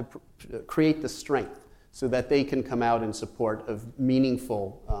try to create the strength so that they can come out in support of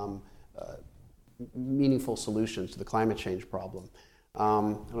meaningful solutions to the climate change problem. I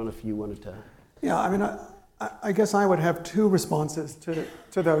don't know if you wanted to... Yeah, I mean, I guess I would have two responses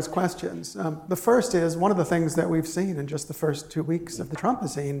to those questions. The first is, one of the things that we've seen in just the first 2 weeks of the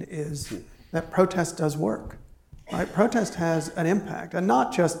Trumpocene is that protest does work. Right? Protest has an impact, and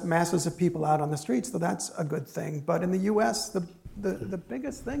not just masses of people out on the streets, though that's a good thing. But in the U.S., the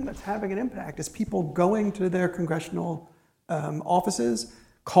biggest thing that's having an impact is people going to their congressional offices,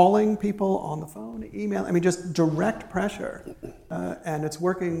 calling people on the phone, email, I mean, just direct pressure. And it's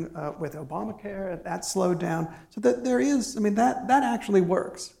working with Obamacare, that slowed down. So that there is, I mean, that actually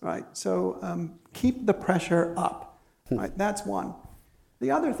works, right? So keep the pressure up, right? That's one.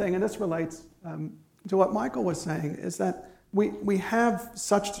 The other thing, and this relates to what Michael was saying, is that we have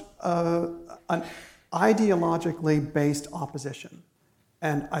such an ideologically based opposition.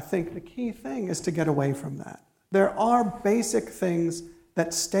 And I think the key thing is to get away from that. There are basic things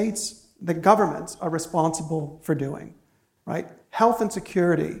that states, that governments are responsible for doing, right? Health and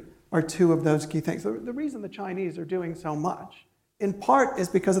security are two of those key things. The reason the Chinese are doing so much, in part, is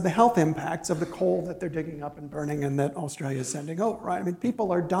because of the health impacts of the coal that they're digging up and burning and that Australia is sending over, right? I mean,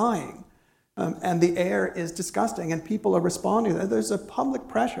 people are dying, and the air is disgusting, and people are responding. There's a public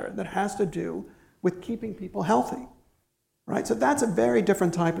pressure that has to do with keeping people healthy. Right? So that's a very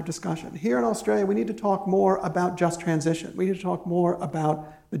different type of discussion. Here in Australia, we need to talk more about just transition. We need to talk more about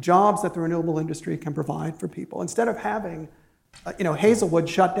the jobs that the renewable industry can provide for people. Instead of having Hazelwood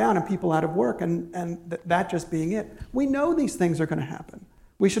shut down and people out of work and that just being it. We know these things are going to happen.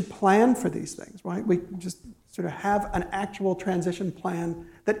 We should plan for these things, right? We just sort of have an actual transition plan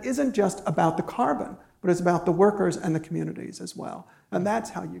that isn't just about the carbon, but it's about the workers and the communities as well. And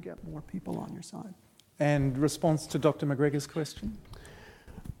that's how you get more people on your side. And response to Dr. McGregor's question?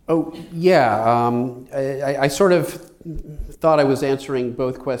 Oh, yeah. I sort of thought I was answering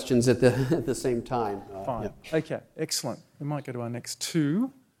both questions at the same time. Fine. Yeah. Okay, excellent. We might go to our next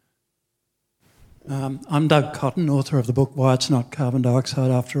two. I'm Doug Cotton, author of the book Why It's Not Carbon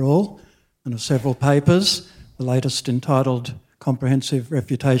Dioxide After All, and of several papers, the latest entitled Comprehensive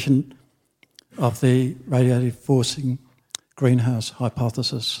Refutation of the Radiative Forcing Greenhouse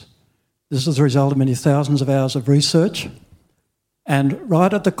Hypothesis. This is the result of many thousands of hours of research, and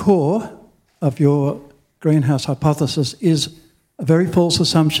right at the core of your greenhouse hypothesis is a very false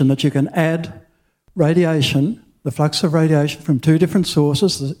assumption that you can add radiation, the flux of radiation from two different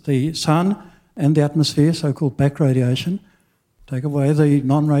sources, the sun and the atmosphere, so-called back radiation. Take away the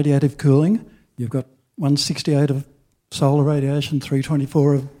non-radiative cooling. You've got 168 of solar radiation,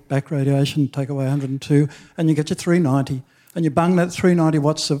 324 of back radiation, take away 102, and you get your 390. And you bung that 390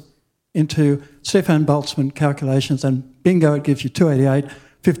 watts into Stefan Boltzmann calculations, and bingo, it gives you 288,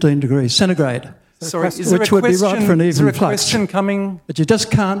 15 degrees centigrade. Sorry, which would be right for an even flux. Is there a question coming? But you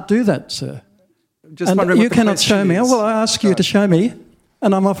just can't do that, sir. Just and you cannot show me. Well, I ask you to show me,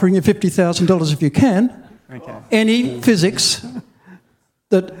 and I'm offering you $50,000 if you can, any physics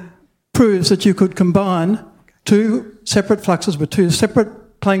that proves that you could combine two separate fluxes with two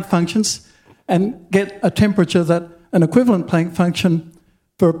separate Planck functions and get a temperature that an equivalent Planck function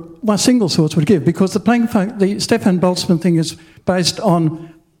for one single source would give, because the Stefan Boltzmann thing is based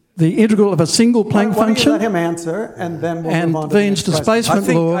on the integral of a single Planck function. Let him answer, and then we'll move on to Wien's displacement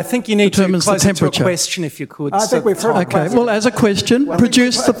law. I think you need to close it to a question, if you could. I think we've heard the question. Well, as a question,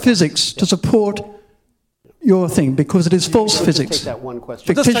 produce the physics to support your thing, because it is false physics. Take that one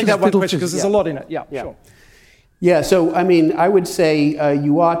question. Just take that one question, because there's a lot in it. Yeah, sure. Yeah, so I mean, I would say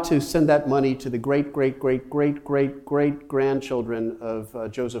you ought to send that money to the great-great-great-great-great-great-grandchildren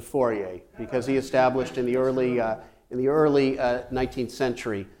of Joseph Fourier, because he established in the early 19th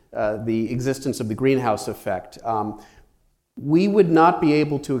century the existence of the greenhouse effect. we would not be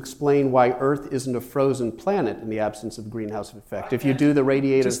able to explain why Earth isn't a frozen planet in the absence of the greenhouse effect if you do the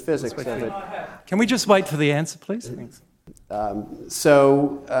radiative physics of it. Can we just wait for the answer, please? Thanks.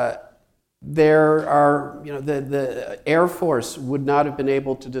 There are, the Air Force would not have been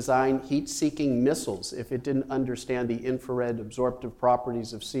able to design heat-seeking missiles if it didn't understand the infrared absorptive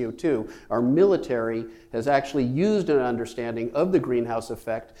properties of CO2. Our military has actually used an understanding of the greenhouse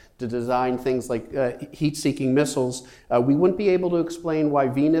effect to design things like heat-seeking missiles. We wouldn't be able to explain why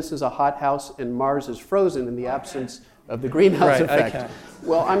Venus is a hothouse and Mars is frozen in the absence of the greenhouse effect. Okay.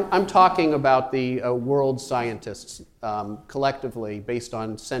 Well, I'm talking about the world scientists collectively based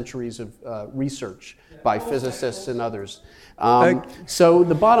on centuries of research by physicists and others. So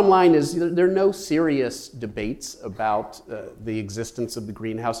the bottom line is there are no serious debates about the existence of the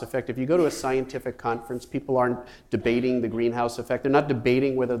greenhouse effect. If you go to a scientific conference, people aren't debating the greenhouse effect. They're not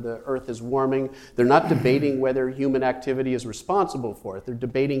debating whether the Earth is warming. They're not debating whether human activity is responsible for it. They're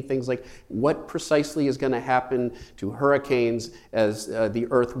debating things like what precisely is going to happen to hurricanes as the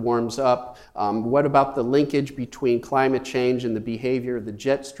Earth warms up. What about the linkage between climate change and the behavior of the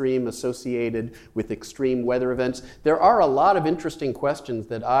jet stream associated with extreme weather events? There are a lot of interesting questions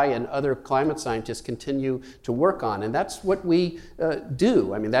that I and other climate scientists continue to work on, and that's what we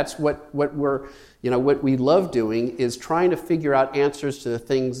do. I mean, that's what we're, what we love doing is trying to figure out answers to the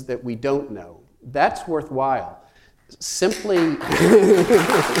things that we don't know. That's worthwhile. Simply,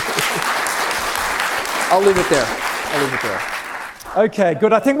 I'll leave it there. Okay,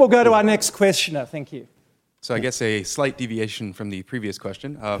 good. I think we'll go to our next questioner. Thank you. So I guess a slight deviation from the previous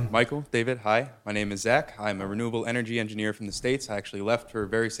question. Michael, David, hi. My name is Zach. I'm a renewable energy engineer from the States. I actually left for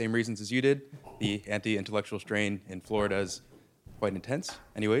very same reasons as you did. The anti-intellectual strain in Florida is quite intense.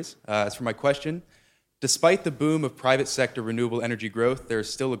 Anyways, as for my question, despite the boom of private sector renewable energy growth, there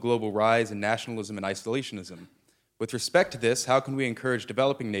is still a global rise in nationalism and isolationism. With respect to this, how can we encourage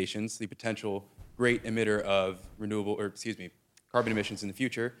developing nations, the potential great emitter of carbon emissions in the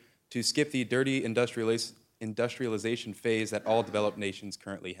future, to skip the dirty industrialization phase that all developed nations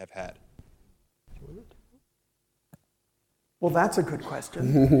currently have had? Well, that's a good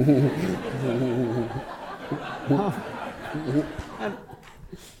question.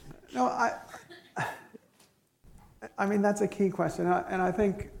 I mean, that's a key question. And I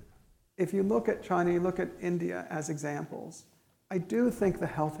think if you look at China, you look at India as examples, I do think the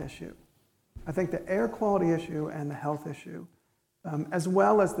health issue, I think the air quality issue and the health issue, as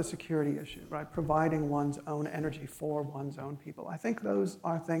well as the security issue, right? Providing one's own energy for one's own people. I think those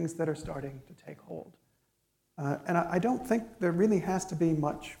are things that are starting to take hold. And I don't think there really has to be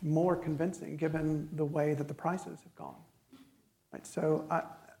much more convincing given the way that the prices have gone. Right? So,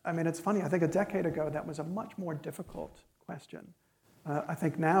 I mean, it's funny. I think a decade ago, that was a much more difficult question. I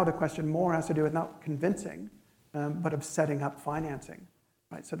think now the question more has to do with not convincing, but of setting up financing,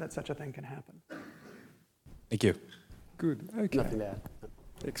 right? So that such a thing can happen. Thank you. Good. Okay. Nothing to add.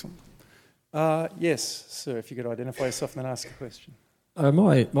 Excellent. Yes, sir, if you could identify yourself and then ask a question.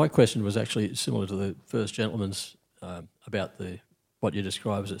 My question was actually similar to the first gentleman's about what you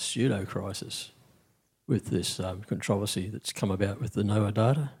describe as a pseudo-crisis with this controversy that's come about with the NOAA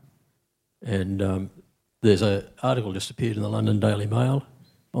data. And there's an article just appeared in the London Daily Mail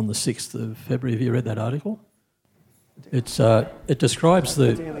on the 6th of February. Have you read that article? It describes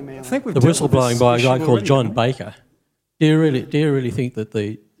the whistleblowing by a guy called John Baker. Do you really think that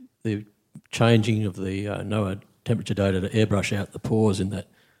the changing of the NOAA temperature data to airbrush out the pores in the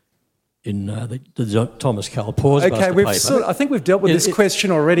Thomas Cowell pause buster paper? I think we've dealt with this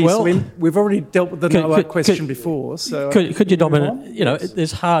question already. Well, so we've already dealt with the NOAA question before. So could you dominate?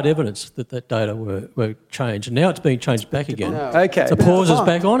 There's hard evidence that data were changed, and now it's being changed back again. No. Okay, the pause is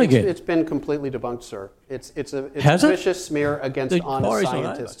back on again. It's been completely debunked, sir. It's a vicious smear against honest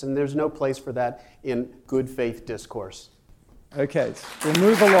scientists, and there's no place for that in good faith discourse. Okay, we'll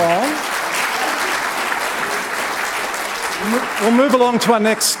move along. We'll move along to our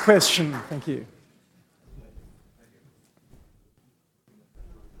next question. Thank you.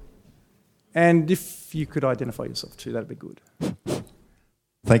 And if you could identify yourself too, that'd be good.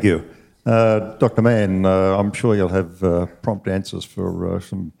 Thank you. Dr. Mann, I'm sure you'll have prompt answers for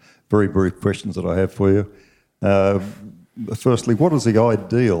some very brief questions that I have for you. Firstly, what is the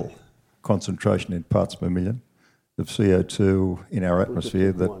ideal concentration in parts per million of CO2 in our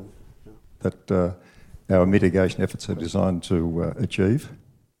atmosphere that our mitigation efforts are designed to achieve? Yep.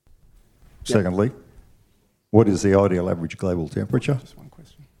 Secondly, what is the ideal average global temperature? Just one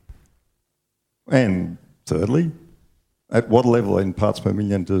question. And thirdly, at what level in parts per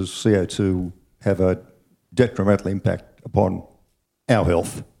million does CO2 have a detrimental impact upon our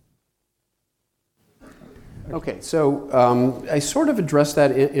health? Okay, so I sort of addressed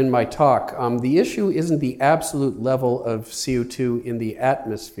that in my talk. The issue isn't the absolute level of CO2 in the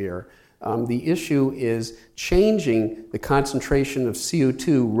atmosphere. The issue is changing the concentration of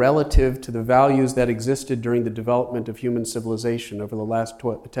CO2 relative to the values that existed during the development of human civilization over the last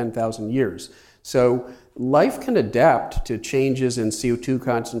 10,000 years. So life can adapt to changes in CO2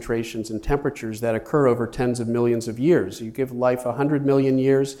 concentrations and temperatures that occur over tens of millions of years. You give life 100 million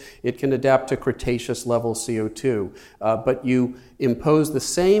years, it can adapt to Cretaceous level CO2. But you impose the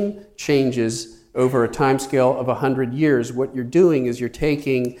same changes over a timescale of 100 years, what you're doing is you're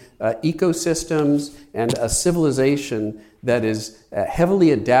taking ecosystems and a civilization that is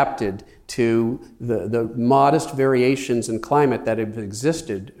heavily adapted to the modest variations in climate that have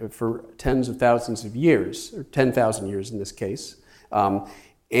existed for tens of thousands of years, or 10,000 years in this case,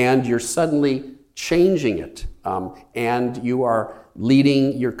 and you're suddenly changing it, and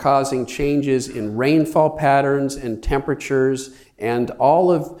you're causing changes in rainfall patterns and temperatures and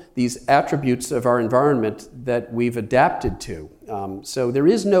all of these attributes of our environment that we've adapted to. So there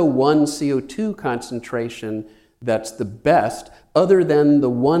is no one CO2 concentration that's the best, other than the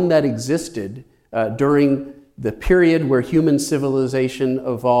one that existed during the period where human civilization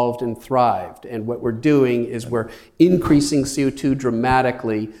evolved and thrived. And what we're doing is we're increasing CO2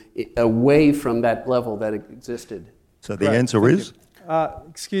 dramatically away from that level that existed. So the answer is?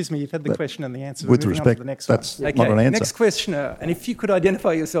 Excuse me, you've had the question and the answer. With We're moving on respect, to the next that's one. not an answer. Next questioner, and if you could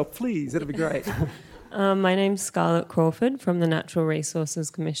identify yourself, please, that'd be great. My name's Scarlett Crawford from the Natural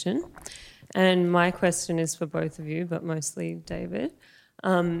Resources Commission. And my question is for both of you, but mostly David.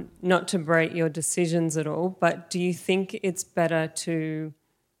 Not to break your decisions at all, but do you think it's better to,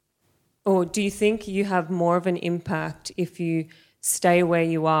 or do you think you have more of an impact if you stay where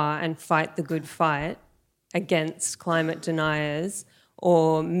you are and fight the good fight against climate deniers,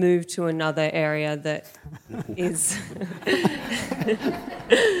 or move to another area that is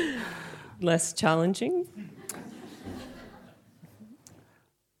less challenging?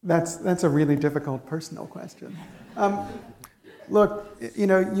 That's a really difficult personal question. Look,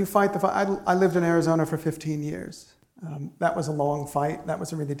 you fight the fight. I lived in Arizona for 15 years. That was a long fight. That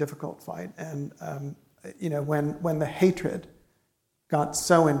was a really difficult fight. And, when the hatred got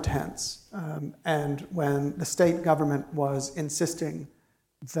so intense, and when the state government was insisting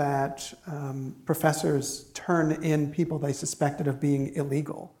that professors turn in people they suspected of being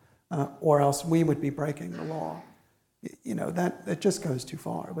illegal, or else we would be breaking the law, that just goes too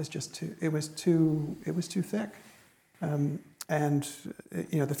far. It was too thick.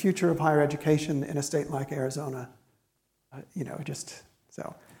 The future of higher education in a state like Arizona,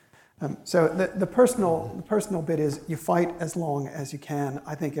 So the personal bit is you fight as long as you can.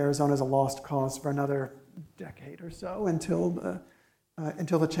 I think Arizona's a lost cause for another decade or so until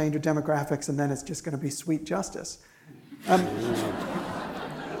the change of demographics, and then it's just going to be sweet justice.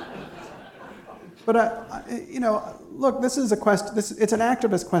 But look, this is a question. It's an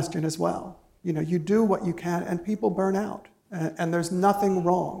activist question as well. You do what you can, and people burn out, and there's nothing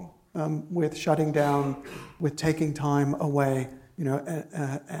wrong with shutting down, with taking time away.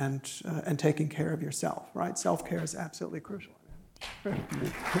 And taking care of yourself, right? Self-care is absolutely crucial. I'm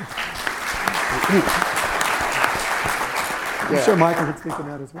sure Michael could speak to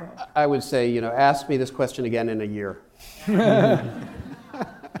that as well. I would say, ask me this question again in a year. There'll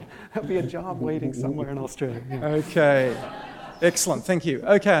be a job waiting somewhere in Australia. Yeah. Okay. Excellent. Thank you.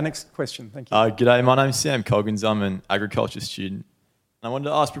 Okay, our next question. Thank you. G'day. My name's Sam Coggins. I'm an agriculture student. I wanted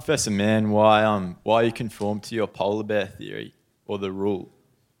to ask Professor Mann why you conform to your polar bear theory. Or the rule.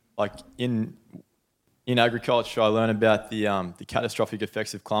 Like in agriculture, I learned about the catastrophic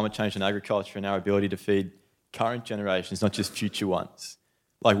effects of climate change on agriculture and our ability to feed current generations, not just future ones.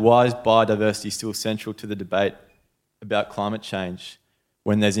 Like, why is biodiversity still central to the debate about climate change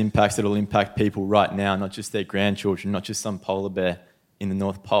when there's impacts that will impact people right now, not just their grandchildren, not just some polar bear in the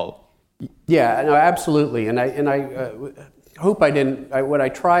North Pole? Yeah, no, absolutely. And I hope I didn't. What I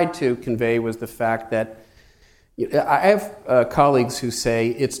tried to convey was the fact that I have colleagues who say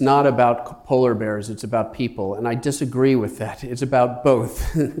it's not about polar bears, it's about people, and I disagree with that. It's about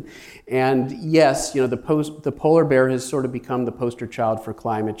both. And yes, the polar bear has sort of become the poster child for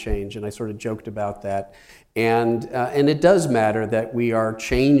climate change, and I sort of joked about that. And it does matter that we are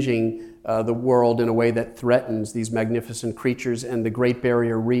changing the world in a way that threatens these magnificent creatures and the Great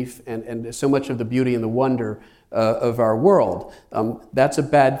Barrier Reef and so much of the beauty and the wonder of our world. That's a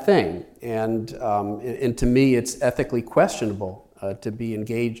bad thing, and to me it's ethically questionable to be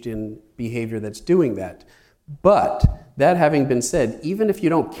engaged in behavior that's doing that. But that having been said, even if you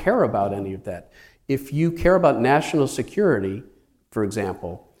don't care about any of that, if you care about national security, for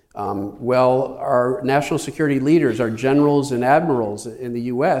example, Well, our national security leaders, our generals and admirals in the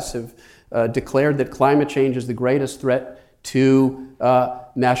U.S. have declared that climate change is the greatest threat to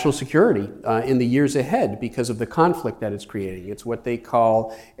national security in the years ahead because of the conflict that it's creating. It's what they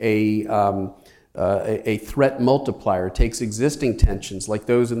call a threat multiplier. It takes existing tensions like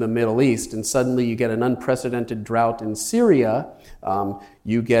those in the Middle East, and suddenly you get an unprecedented drought in Syria.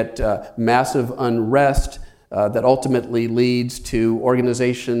 You get massive unrest that ultimately leads to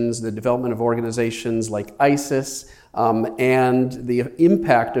organizations, the development of organizations like ISIS, and the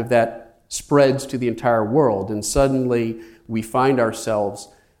impact of that spreads to the entire world. And suddenly we find ourselves,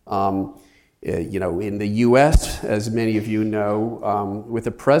 in the U.S., as many of you know, with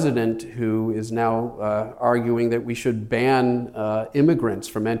a president who is now arguing that we should ban immigrants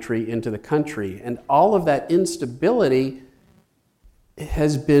from entry into the country. And all of that instability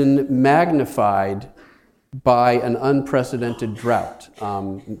has been magnified by an unprecedented drought.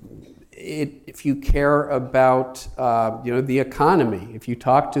 If you care about the economy, if you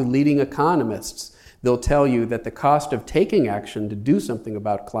talk to leading economists, they'll tell you that the cost of taking action to do something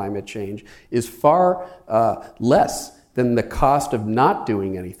about climate change is far less than the cost of not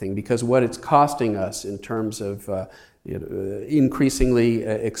doing anything, because what it's costing us in terms of increasingly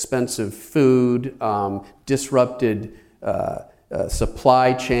expensive food, disrupted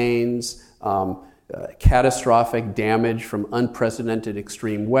supply chains, catastrophic damage from unprecedented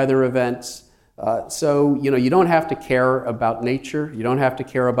extreme weather events. So you don't have to care about nature, you don't have to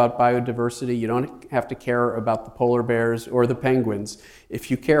care about biodiversity, you don't have to care about the polar bears or the penguins.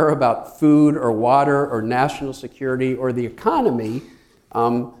 If you care about food or water or national security or the economy,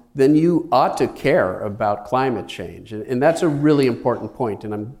 then you ought to care about climate change. And that's a really important point,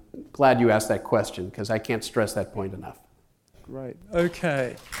 and I'm glad you asked that question, because I can't stress that point enough. Great.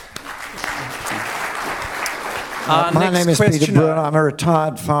 Okay. My name is Peter Brewer. I'm a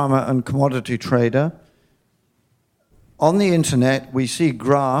retired farmer and commodity trader. On the internet, we see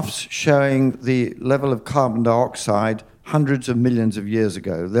graphs showing the level of carbon dioxide hundreds of millions of years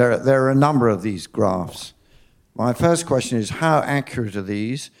ago. There are a number of these graphs. My first question is, how accurate are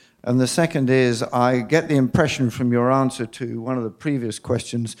these? And the second is, I get the impression from your answer to one of the previous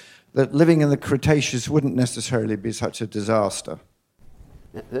questions that living in the Cretaceous wouldn't necessarily be such a disaster.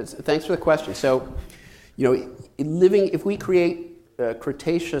 Thanks for the question. So, if we create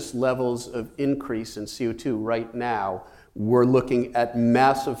Cretaceous levels of increase in CO2 right now, we're looking at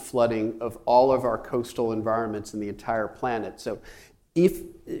massive flooding of all of our coastal environments in the entire planet. So,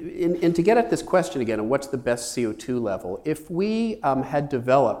 and to get at this question again, and what's the best CO2 level, if we had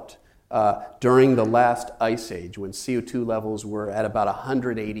developed during the last ice age, when CO2 levels were at about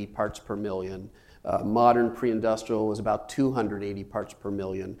 180 parts per million, modern pre-industrial was about 280 parts per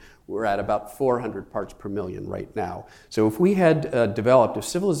million. We're at about 400 parts per million right now. So if we had if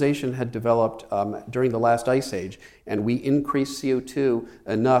civilization had developed during the last ice age, and we increased CO2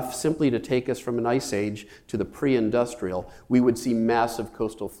 enough simply to take us from an ice age to the pre-industrial, we would see massive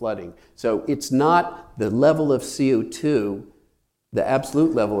coastal flooding. So it's not the level of CO2, the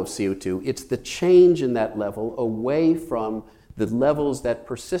absolute level of CO2, it's the change in that level away from the levels that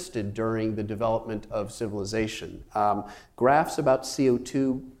persisted during the development of civilization. Graphs about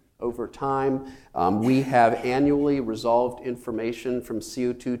CO2 over time. We have annually resolved information from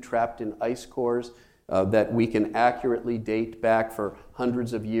CO2 trapped in ice cores that we can accurately date back for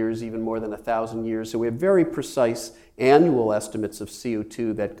hundreds of years, even more than 1,000 years. So we have very precise annual estimates of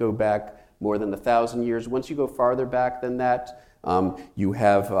CO2 that go back more than 1,000 years. Once you go farther back than that, you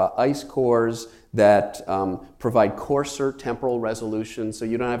have ice cores that provide coarser temporal resolution, so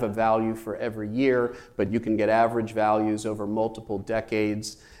you don't have a value for every year, but you can get average values over multiple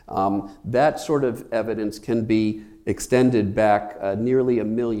decades. That sort of evidence can be extended back nearly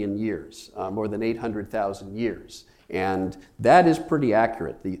 1 million years, more than 800,000 years. And that is pretty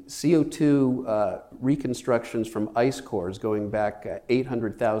accurate. The CO2 reconstructions from ice cores going back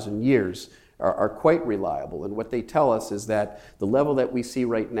 800,000 years are quite reliable. And what they tell us is that the level that we see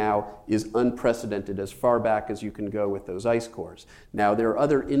right now is unprecedented as far back as you can go with those ice cores. Now, there are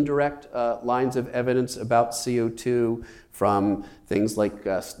other indirect lines of evidence about CO2 from things like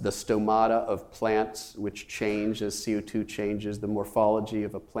the stomata of plants, which change as CO2 changes, the morphology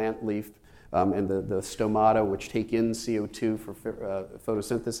of a plant leaf, and the stomata, which take in CO2 for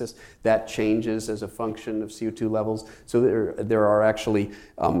photosynthesis, that changes as a function of CO2 levels. So there are actually,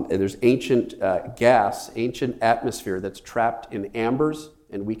 there's ancient gas, ancient atmosphere that's trapped in ambers,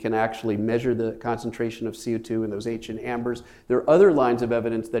 and we can actually measure the concentration of CO2 in those ancient ambers. There are other lines of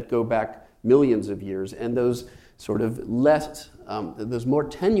evidence that go back millions of years, and those sort of those more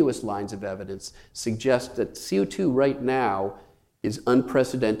tenuous lines of evidence suggest that CO2 right now is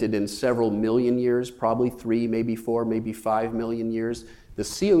unprecedented in several million years, probably 3, maybe 4, maybe 5 million years. The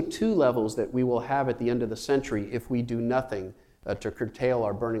CO2 levels that we will have at the end of the century, if we do nothing to curtail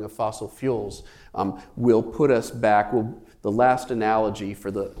our burning of fossil fuels, will put us back. The last analogy for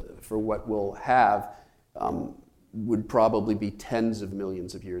what we'll have would probably be tens of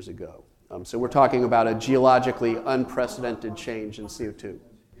millions of years ago. So we're talking about a geologically unprecedented change in CO2.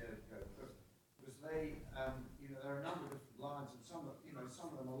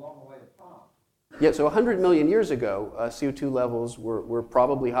 Yeah, so 100 million years ago, CO2 levels were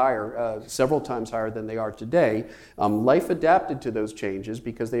probably higher, several times higher than they are today. Life adapted to those changes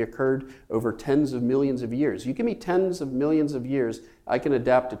because they occurred over tens of millions of years. You give me tens of millions of years, I can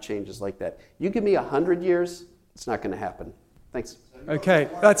adapt to changes like that. You give me 100 years, it's not going to happen. Thanks. Okay,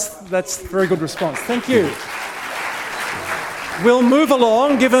 that's a very good response. Thank you. We'll move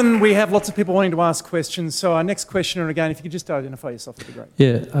along, given we have lots of people wanting to ask questions. So our next questioner, again, if you could just identify yourself, that'd be great.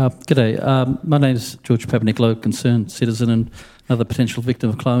 Yeah, g'day. My name's George Papanicolo, concerned citizen and another potential victim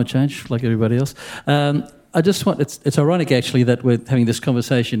of climate change, like everybody else. I just want, it's ironic actually that we're having this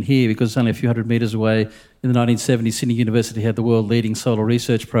conversation here because it's only a few hundred metres away. In the 1970s, Sydney University had the world leading solar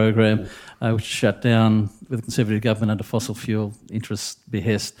research program, which shut down with the Conservative government under fossil fuel interest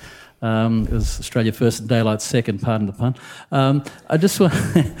behest. It was Australia first and daylight second, pardon the pun. I just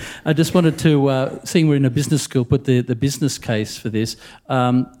wanted to, seeing we're in a business school, put the business case for this.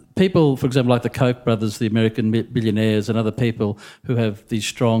 People, for example, like the Koch brothers, the American billionaires, and other people who have these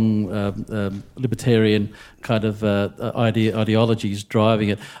strong libertarian kind of ideologies driving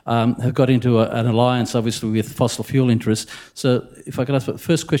it, have got into an alliance, obviously, with fossil fuel interests. So if I could ask the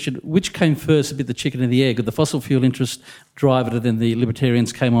first question, which came first, a bit the chicken and the egg? Did the fossil fuel interest drive it and then the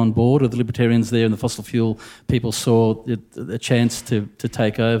libertarians came on board, or the libertarians there and the fossil fuel people saw a chance to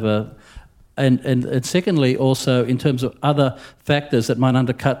take over? And secondly, also, in terms of other factors that might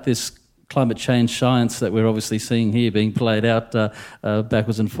undercut this climate change science that we're obviously seeing here being played out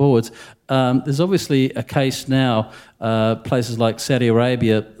backwards and forwards, there's obviously a case now, places like Saudi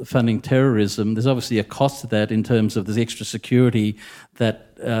Arabia funding terrorism, there's obviously a cost to that in terms of the extra security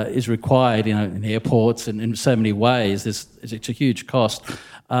that is required, in airports and in so many ways. It's a huge cost,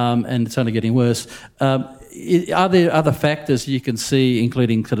 and it's only getting worse. Are there other factors you can see,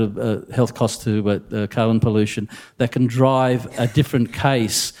 including sort of health costs to carbon pollution, that can drive a different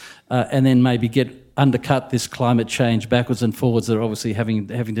case and then maybe undercut this climate change backwards and forwards that are obviously having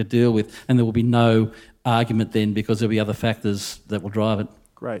to deal with, and there will be no argument then because there'll be other factors that will drive it?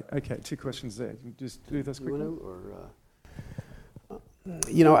 Great. Okay, 2 questions there. You just do this quickly.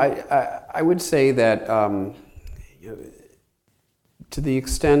 I would say that to the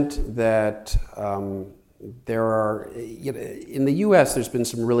extent that there are, in the U.S., there's been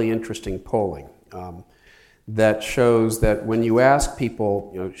some really interesting polling that shows that when you ask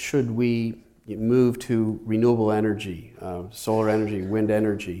people, should we move to renewable energy, solar energy, wind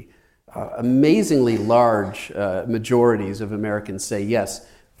energy, amazingly large majorities of Americans say yes,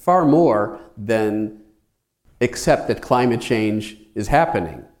 far more than accept that climate change is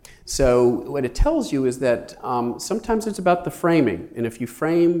happening. So what it tells you is that sometimes it's about the framing. And if you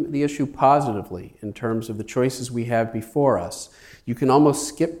frame the issue positively in terms of the choices we have before us, you can almost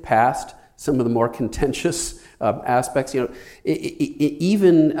skip past some of the more contentious aspects.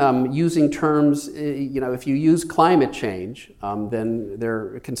 Even using terms, if you use climate change, then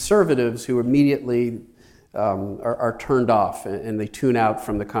there are conservatives who immediately are turned off and they tune out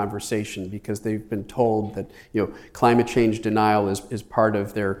from the conversation because they've been told that climate change denial is part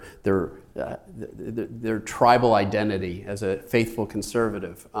of their tribal identity as a faithful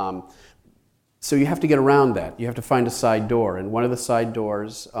conservative. So you have to get around that. You have to find a side door, and one of the side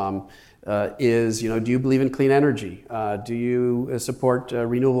doors is do you believe in clean energy? Do you support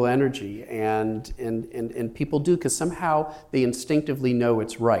renewable energy? And people do because somehow they instinctively know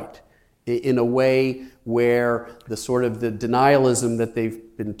it's right, in a way where the sort of the denialism that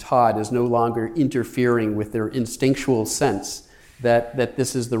they've been taught is no longer interfering with their instinctual sense that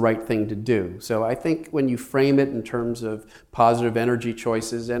this is the right thing to do. So I think when you frame it in terms of positive energy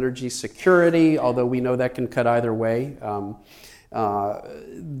choices, energy security, although we know that can cut either way,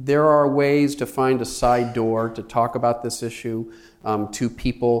 there are ways to find a side door to talk about this issue to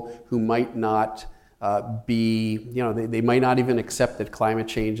people who might not they might not even accept that climate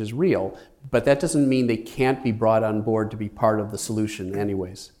change is real, but that doesn't mean they can't be brought on board to be part of the solution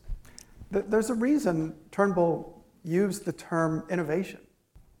anyways. There's a reason Turnbull used the term innovation,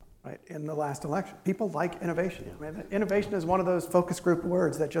 right, in the last election. People like innovation. Yeah. I mean, innovation is one of those focus group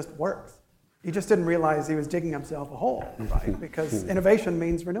words that just works. He just didn't realize he was digging himself a hole, right? Because innovation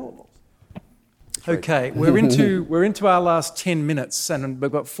means renewables. Okay, we're into our last 10 minutes, and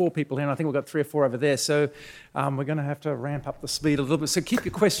we've got 4 people here, and I think we've got 3 or 4 over there. So we're going to have to ramp up the speed a little bit. So keep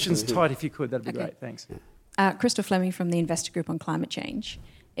your questions tight if you could. That'd be great. Thanks. Crystal Fleming from the Investor Group on Climate Change.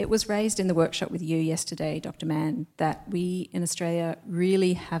 It was raised in the workshop with you yesterday, Dr. Mann, that we in Australia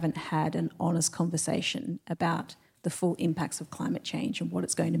really haven't had an honest conversation about the full impacts of climate change and what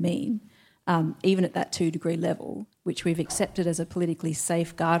it's going to mean, even at that 2-degree level, which we've accepted as a politically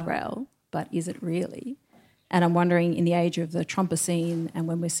safe guardrail, but is it really? And I'm wondering, in the age of the Trumpocene and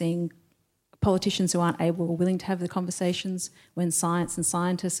when we're seeing politicians who aren't able or willing to have the conversations, when science and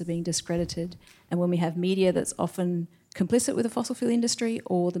scientists are being discredited, and when we have media that's often complicit with the fossil fuel industry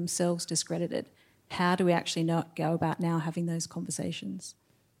or themselves discredited, how do we actually go about now having those conversations?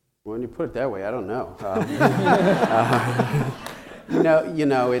 When you put it that way, I don't know.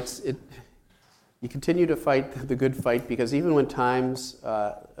 You continue to fight the good fight, because even when times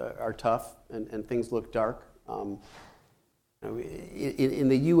are tough and things look dark, in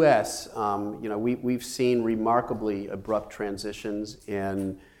the U.S., we've seen remarkably abrupt transitions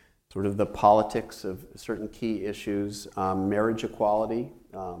in sort of the politics of certain key issues, marriage equality,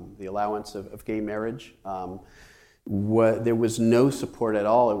 the allowance of gay marriage. There was no support at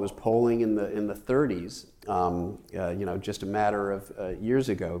all. It was polling in the 30s. Just a matter of years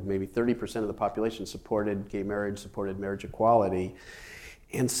ago, maybe 30% of the population supported gay marriage, supported marriage equality.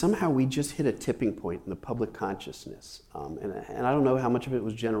 And somehow we just hit a tipping point in the public consciousness. And I don't know how much of it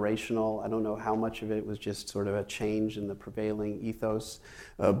was generational. I don't know how much of it was just sort of a change in the prevailing ethos.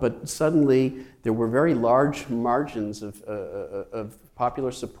 But suddenly there were very large margins of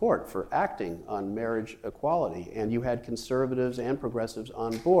popular support for acting on marriage equality. And you had conservatives and progressives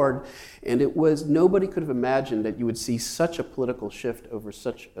on board. And nobody could have imagined that you would see such a political shift over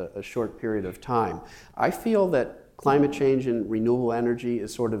such a short period of time. I feel that climate change and renewable energy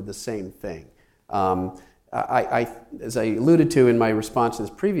is sort of the same thing. As I alluded to in my response to this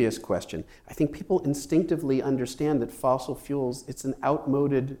previous question, I think people instinctively understand that fossil fuels, it's an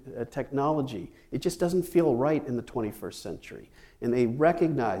outmoded technology. It just doesn't feel right in the 21st century. And they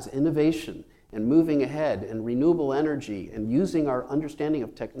recognize innovation and moving ahead and renewable energy and using our understanding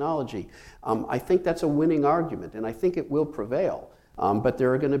of technology. I think that's a winning argument, and I think it will prevail. But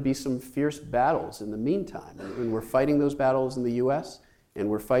there are going to be some fierce battles in the meantime. And we're fighting those battles in the US, and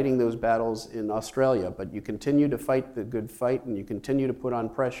we're fighting those battles in Australia. But you continue to fight the good fight, and you continue to put on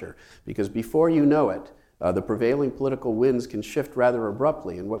pressure. Because before you know it, the prevailing political winds can shift rather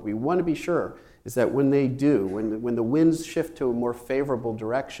abruptly. And what we want to be sure is that when they do, when the winds shift to a more favorable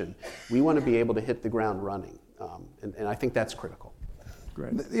direction, we want to be able to hit the ground running. And I think that's critical.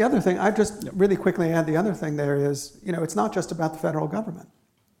 Great. The other thing, I just really quickly add, the other thing there is, it's not just about the federal government,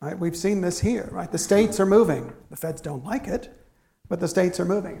 right? We've seen this here, right? The states are moving. The feds don't like it, but the states are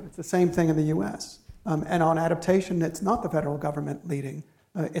moving. It's the same thing in the US. And on adaptation, it's not the federal government leading,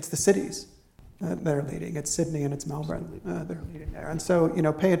 it's the cities that are leading. It's Sydney and it's Melbourne that are leading there. And so,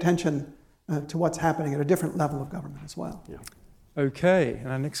 pay attention to what's happening at a different level of government as well. Yeah. Okay, and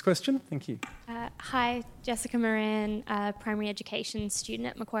our next question. Thank you. Hi, Jessica Moran, primary education student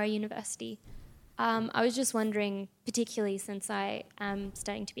at Macquarie University. I was just wondering, particularly since I am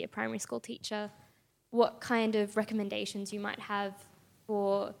studying to be a primary school teacher, what kind of recommendations you might have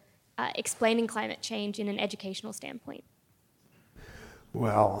for explaining climate change in an educational standpoint?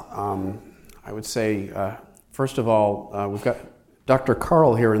 Well, I would say, first of all, we've got Dr.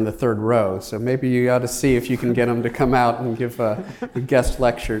 Carl here in the third row, so maybe you ought to see if you can get him to come out and give a guest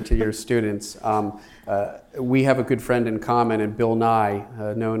lecture to your students. We have a good friend in common, and Bill Nye,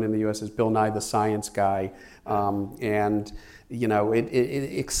 known in the U.S. as Bill Nye the Science Guy.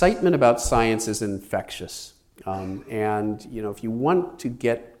 Excitement about science is infectious. If you want to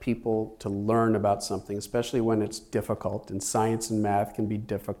get people to learn about something, especially when it's difficult, and science and math can be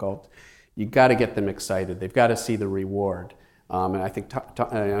difficult, you got to get them excited. They've got to see the reward. And I think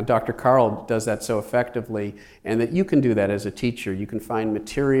Dr. Carl does that so effectively, and that you can do that as a teacher. You can find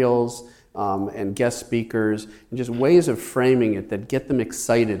materials and guest speakers and just ways of framing it that get them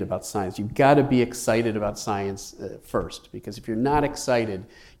excited about science. You've got to be excited about science first, because if you're not excited,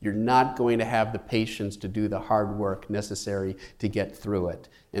 you're not going to have the patience to do the hard work necessary to get through it.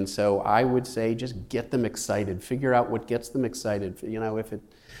 And so I would say just get them excited. Figure out what gets them excited.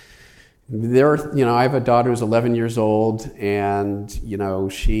 I have a daughter who's 11 years old, and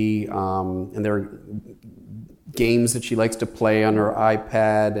she and there are games that she likes to play on her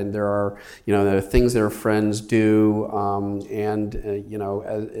iPad, and there are things that her friends do, and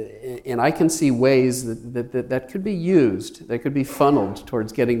I can see ways that could be used, that could be funneled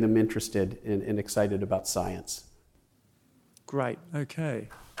towards getting them interested and excited about science. Great. Okay.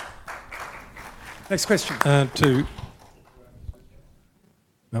 Next question.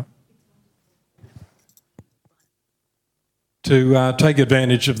 To take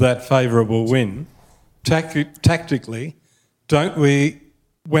advantage of that favourable win, tactically, don't we,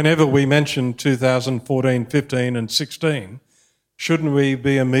 whenever we mention 2014, 15 and 16, shouldn't we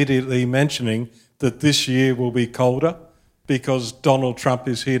be immediately mentioning that this year will be colder because Donald Trump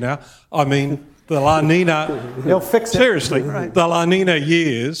is here now? I mean, the La Nina... He'll fix it. Seriously, Right. the La Nina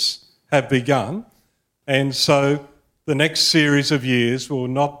years have begun, and so the next series of years will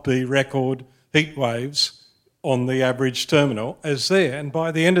not be record heat waves on the average terminal as there. And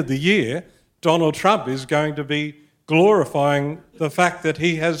by the end of the year, Donald Trump is going to be glorifying the fact that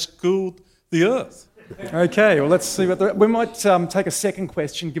he has cooled the earth. Okay, well, let's see what we might take a second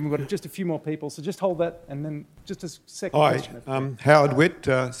question, given we've got just a few more people. So just hold that, and then just a second question. Hi, Howard Witt,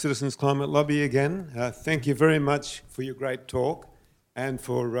 Citizens Climate Lobby again. Thank you very much for your great talk and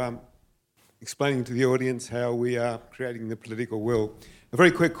for explaining to the audience how we are creating the political will. A very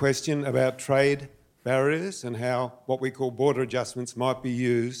quick question about trade barriers and how what we call border adjustments might be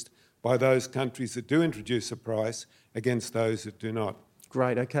used by those countries that do introduce a price against those that do not.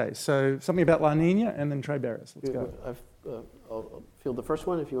 Great, okay. So something about La Nina and then trade barriers. Let's go. I'll field the first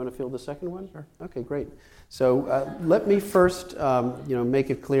one if you want to field the second one. Sure. Okay, great. So let me first make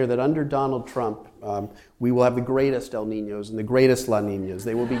it clear that under Donald Trump, we will have the greatest El Niños and the greatest La Niñas.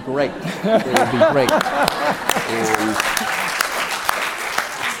 They will be great. They will be great. And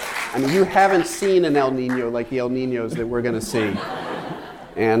I mean, you haven't seen an El Niño like the El Niños that we're going to see.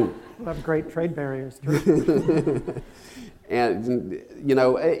 And we'll have great trade barriers. And,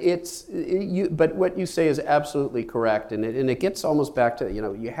 but what you say is absolutely correct. And it gets almost back to,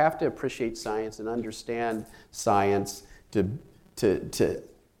 you have to appreciate science and understand science to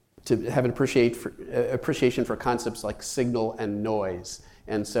have an appreciation for concepts like signal and noise.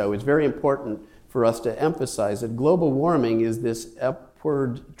 And so it's very important for us to emphasize that global warming is this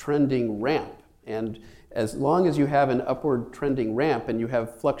upward trending ramp. And as long as you have an upward trending ramp and you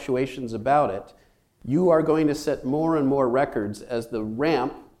have fluctuations about it, you are going to set more and more records as the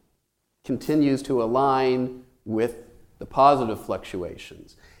ramp continues to align with the positive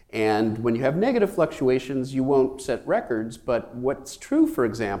fluctuations. And when you have negative fluctuations, you won't set records. But what's true, for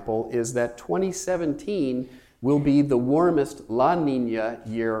example, is that 2017 will be the warmest La Nina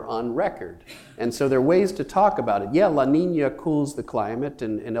year on record. And so there are ways to talk about it. Yeah, La Nina cools the climate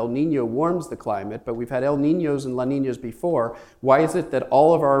and El Nino warms the climate, but we've had El Ninos and La Ninas before. Why is it that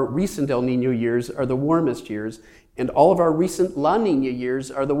all of our recent El Nino years are the warmest years and all of our recent La Nina years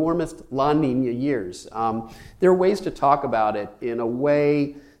are the warmest La Nina years? There are ways to talk about it in a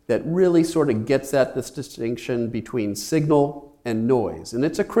way that really sort of gets at this distinction between signal and noise. And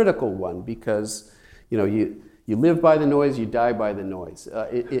it's a critical one because, you live by the noise, you die by the noise.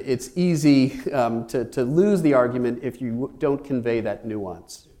 It's easy to lose the argument if you don't convey that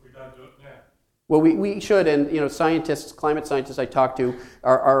nuance. If we don't do it now. Well, we should, and scientists, climate scientists I talk to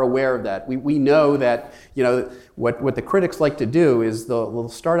are aware of that. We know that what the critics like to do is they'll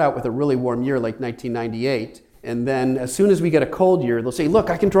start out with a really warm year like 1998, and then as soon as we get a cold year, they'll say,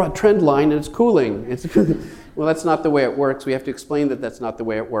 look, I can draw a trend line and it's cooling. Well, that's not the way it works. We have to explain that that's not the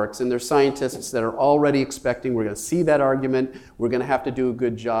way it works. And there's scientists that are already expecting we're going to see that argument. We're going to have to do a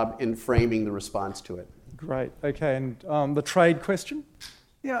good job in framing the response to it. Great. Okay, and the trade question?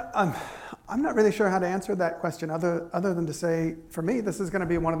 Yeah, I'm not really sure how to answer that question other than to say, for me, this is going to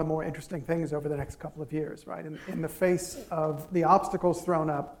be one of the more interesting things over the next couple of years, right? In the face of the obstacles thrown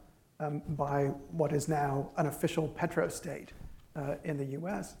up by what is now an official petro-state in the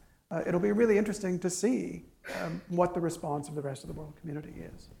US, it'll be really interesting to see what the response of the rest of the world community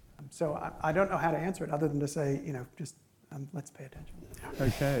is. So I don't know how to answer it other than to say, just let's pay attention.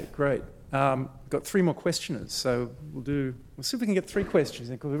 Okay, great. Got three more questioners, so we'll see if we can get three questions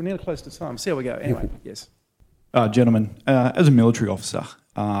in because we're nearly close to time. See how we go. Anyway, yes. Gentlemen, as a military officer,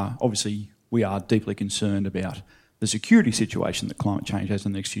 obviously we are deeply concerned about the security situation that climate change has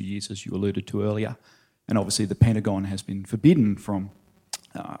in the next few years, as you alluded to earlier. And obviously the Pentagon has been forbidden from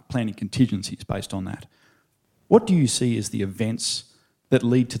planning contingencies based on that. What do you see as the events that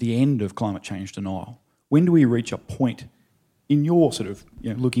lead to the end of climate change denial? When do we reach a point in your sort of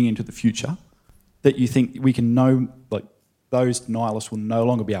looking into the future that you think we can know, like those denialists will no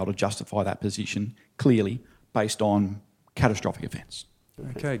longer be able to justify that position clearly based on catastrophic events?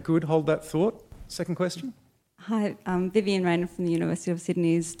 Okay, good. Hold that thought. Second question. Hi, I'm Vivian Rayner from the University of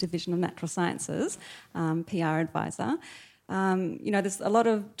Sydney's Division of Natural Sciences, PR advisor. There's a lot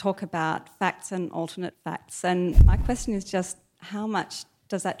of talk about facts and alternate facts, and my question is just how much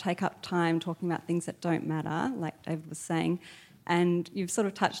does that take up time talking about things that don't matter, like David was saying? And you've sort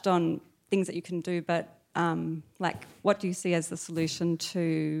of touched on things that you can do, but like, what do you see as the solution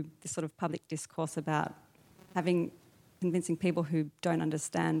to this sort of public discourse about convincing people who don't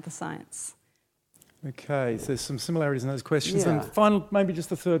understand the science? Okay, so there's some similarities in those questions. Yeah. And final, maybe just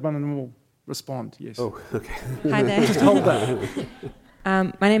the third one, and then we'll respond. Yes. Oh, okay. Hi there. Just hold that.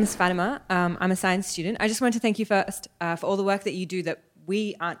 My name is Fatima. I'm a science student. I just want to thank you first for all the work that you do that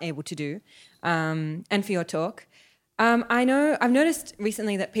we aren't able to do, and for your talk. I've noticed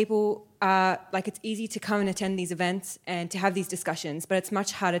recently that people are, like, it's easy to come and attend these events and to have these discussions, but it's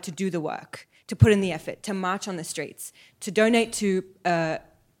much harder to do the work, to put in the effort, to march on the streets, to donate to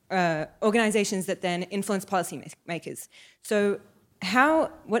organizations that then influence policy makers. So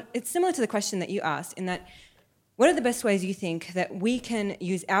it's similar to the question that you asked, in that, what are the best ways you think that we can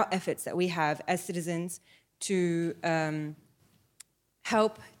use our efforts that we have as citizens to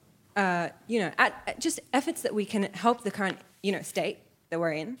help, just efforts that we can help the current, state that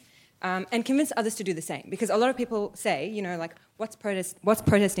we're in, and convince others to do the same? Because a lot of people say, like, what's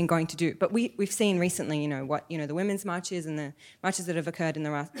protesting going to do? But we've seen recently, the women's marches and the marches that have occurred in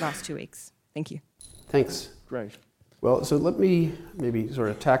the last 2 weeks. Thank you. Thanks. Great. Well, so let me maybe sort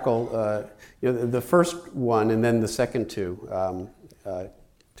of tackle the first one and then the second two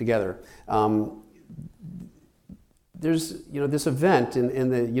together. There's this event in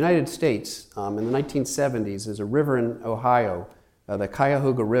the United States in the 1970s. There's a river in Ohio, the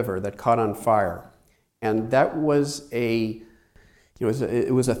Cuyahoga River, that caught on fire, and that was it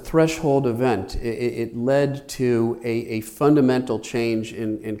was a threshold event. It led to a fundamental change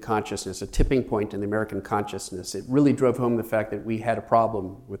in consciousness, a tipping point in the American consciousness. It really drove home the fact that we had a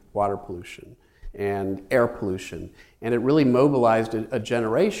problem with water pollution and air pollution, and it really mobilized a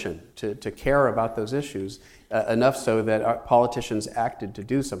generation to care about those issues, enough so that our politicians acted to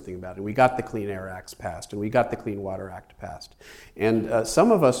do something about it. We got the Clean Air Act passed, and we got the Clean Water Act passed. And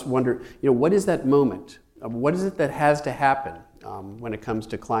some of us wonder, what is that moment? What is it that has to happen when it comes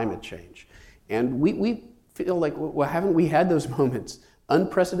to climate change? And we feel like, well, haven't we had those moments?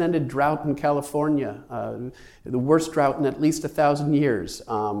 Unprecedented drought in California, the worst drought in at least 1,000 years,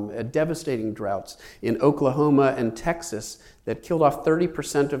 devastating droughts in Oklahoma and Texas that killed off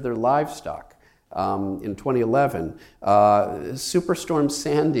 30% of their livestock in 2011. Superstorm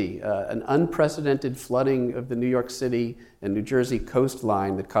Sandy, an unprecedented flooding of the New York City and New Jersey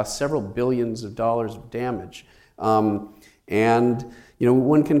coastline that cost several billions of dollars of damage. And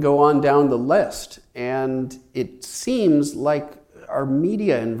one can go on down the list, and it seems like our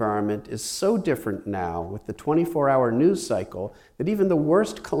media environment is so different now with the 24-hour news cycle that even the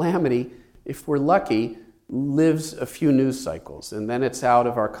worst calamity, if we're lucky, lives a few news cycles, and then it's out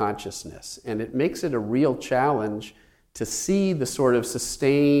of our consciousness. And it makes it a real challenge to see the sort of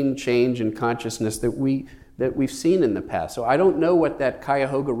sustained change in consciousness that we've seen in the past. So I don't know what that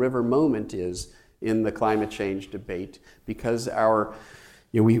Cuyahoga River moment is in the climate change debate, because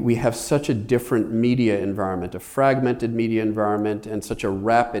we have such a different media environment, a fragmented media environment, and such a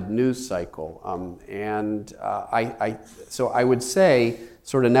rapid news cycle. So I would say,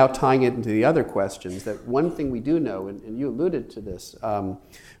 sort of now tying it into the other questions, that one thing we do know, and you alluded to this,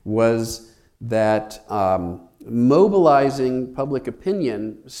 was that mobilizing public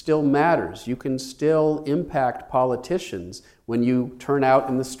opinion still matters. You can still impact politicians when you turn out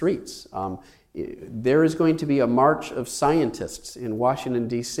in the streets. There is going to be a march of scientists in Washington,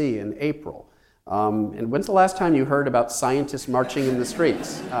 D.C. in April. And when's the last time you heard about scientists marching in the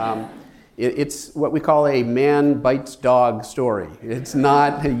streets? It's what we call a man bites dog story. It's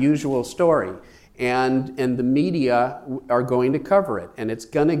not a usual story. And the media are going to cover it. And it's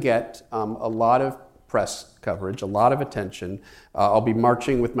going to get a lot of press coverage, a lot of attention. I'll be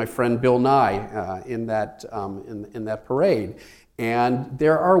marching with my friend Bill Nye in that parade. And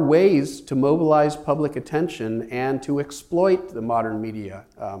there are ways to mobilize public attention and to exploit the modern media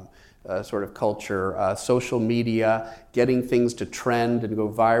sort of culture, social media, getting things to trend and go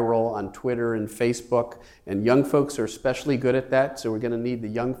viral on Twitter and Facebook. And young folks are especially good at that, so we're going to need the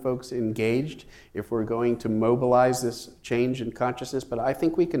young folks engaged if we're going to mobilize this change in consciousness. But I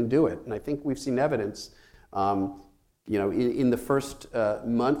think we can do it, and I think we've seen evidence in the first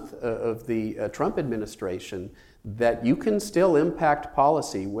month of the Trump administration that you can still impact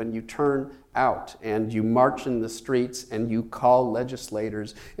policy when you turn out and you march in the streets and you call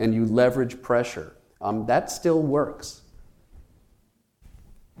legislators and you leverage pressure. That still works.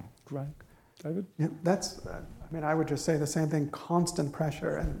 Great. David? Yeah, I would just say the same thing, constant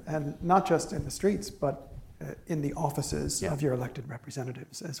pressure, and not just in the streets, but in the offices of your elected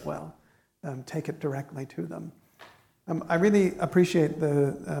representatives as well. Take it directly to them. I really appreciate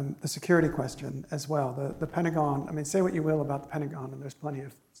the security question as well. The Pentagon, I mean, say what you will about the Pentagon, and there's plenty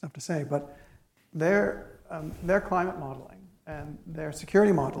of stuff to say, but their climate modeling and their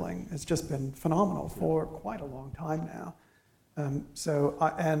security modeling has just been phenomenal for quite a long time now. And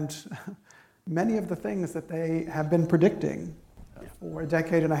many of the things that they have been predicting for a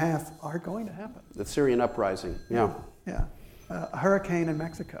decade and a half are going to happen. The Syrian uprising, yeah. Yeah. A hurricane in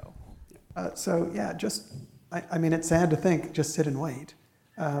Mexico. I mean, it's sad to think, just sit and wait.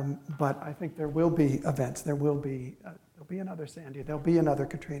 But I think there will be events. There'll be another Sandy. There'll be another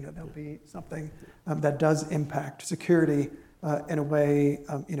Katrina. There'll be something that does impact security in a way,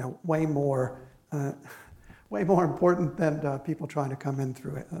 way more important than people trying to come in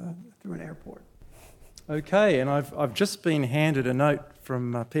through an airport. Okay, and I've just been handed a note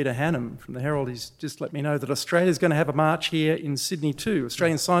from Peter Hannam from the Herald. He's just let me know that Australia's going to have a march here in Sydney too.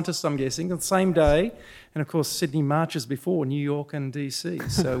 Australian scientists, I'm guessing, on the same day. And of course, Sydney marches before New York and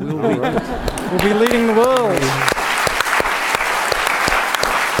DC. So we'll be leading the world.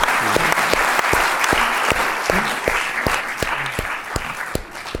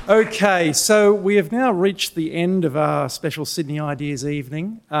 Okay, so we have now reached the end of our special Sydney Ideas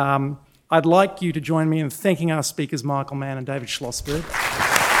evening. I'd like you to join me in thanking our speakers, Michael Mann and David Schlossberg. It's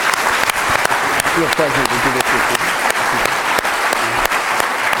a pleasure to do this with you.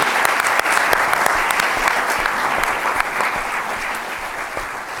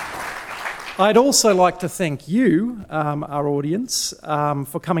 I'd also like to thank you, our audience,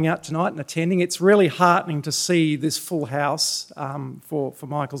 for coming out tonight and attending. It's really heartening to see this full house for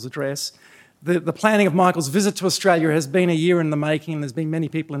Michael's address. The planning of Michael's visit to Australia has been a year in the making, and there's been many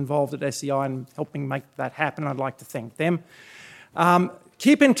people involved at SEI in helping make that happen. I'd like to thank them.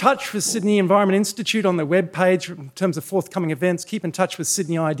 Keep in touch with Sydney Environment Institute on their webpage in terms of forthcoming events. Keep in touch with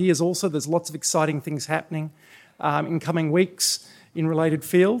Sydney Ideas also. There's lots of exciting things happening in coming weeks in related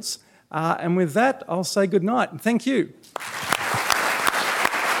fields. And with that, I'll say good night and thank you.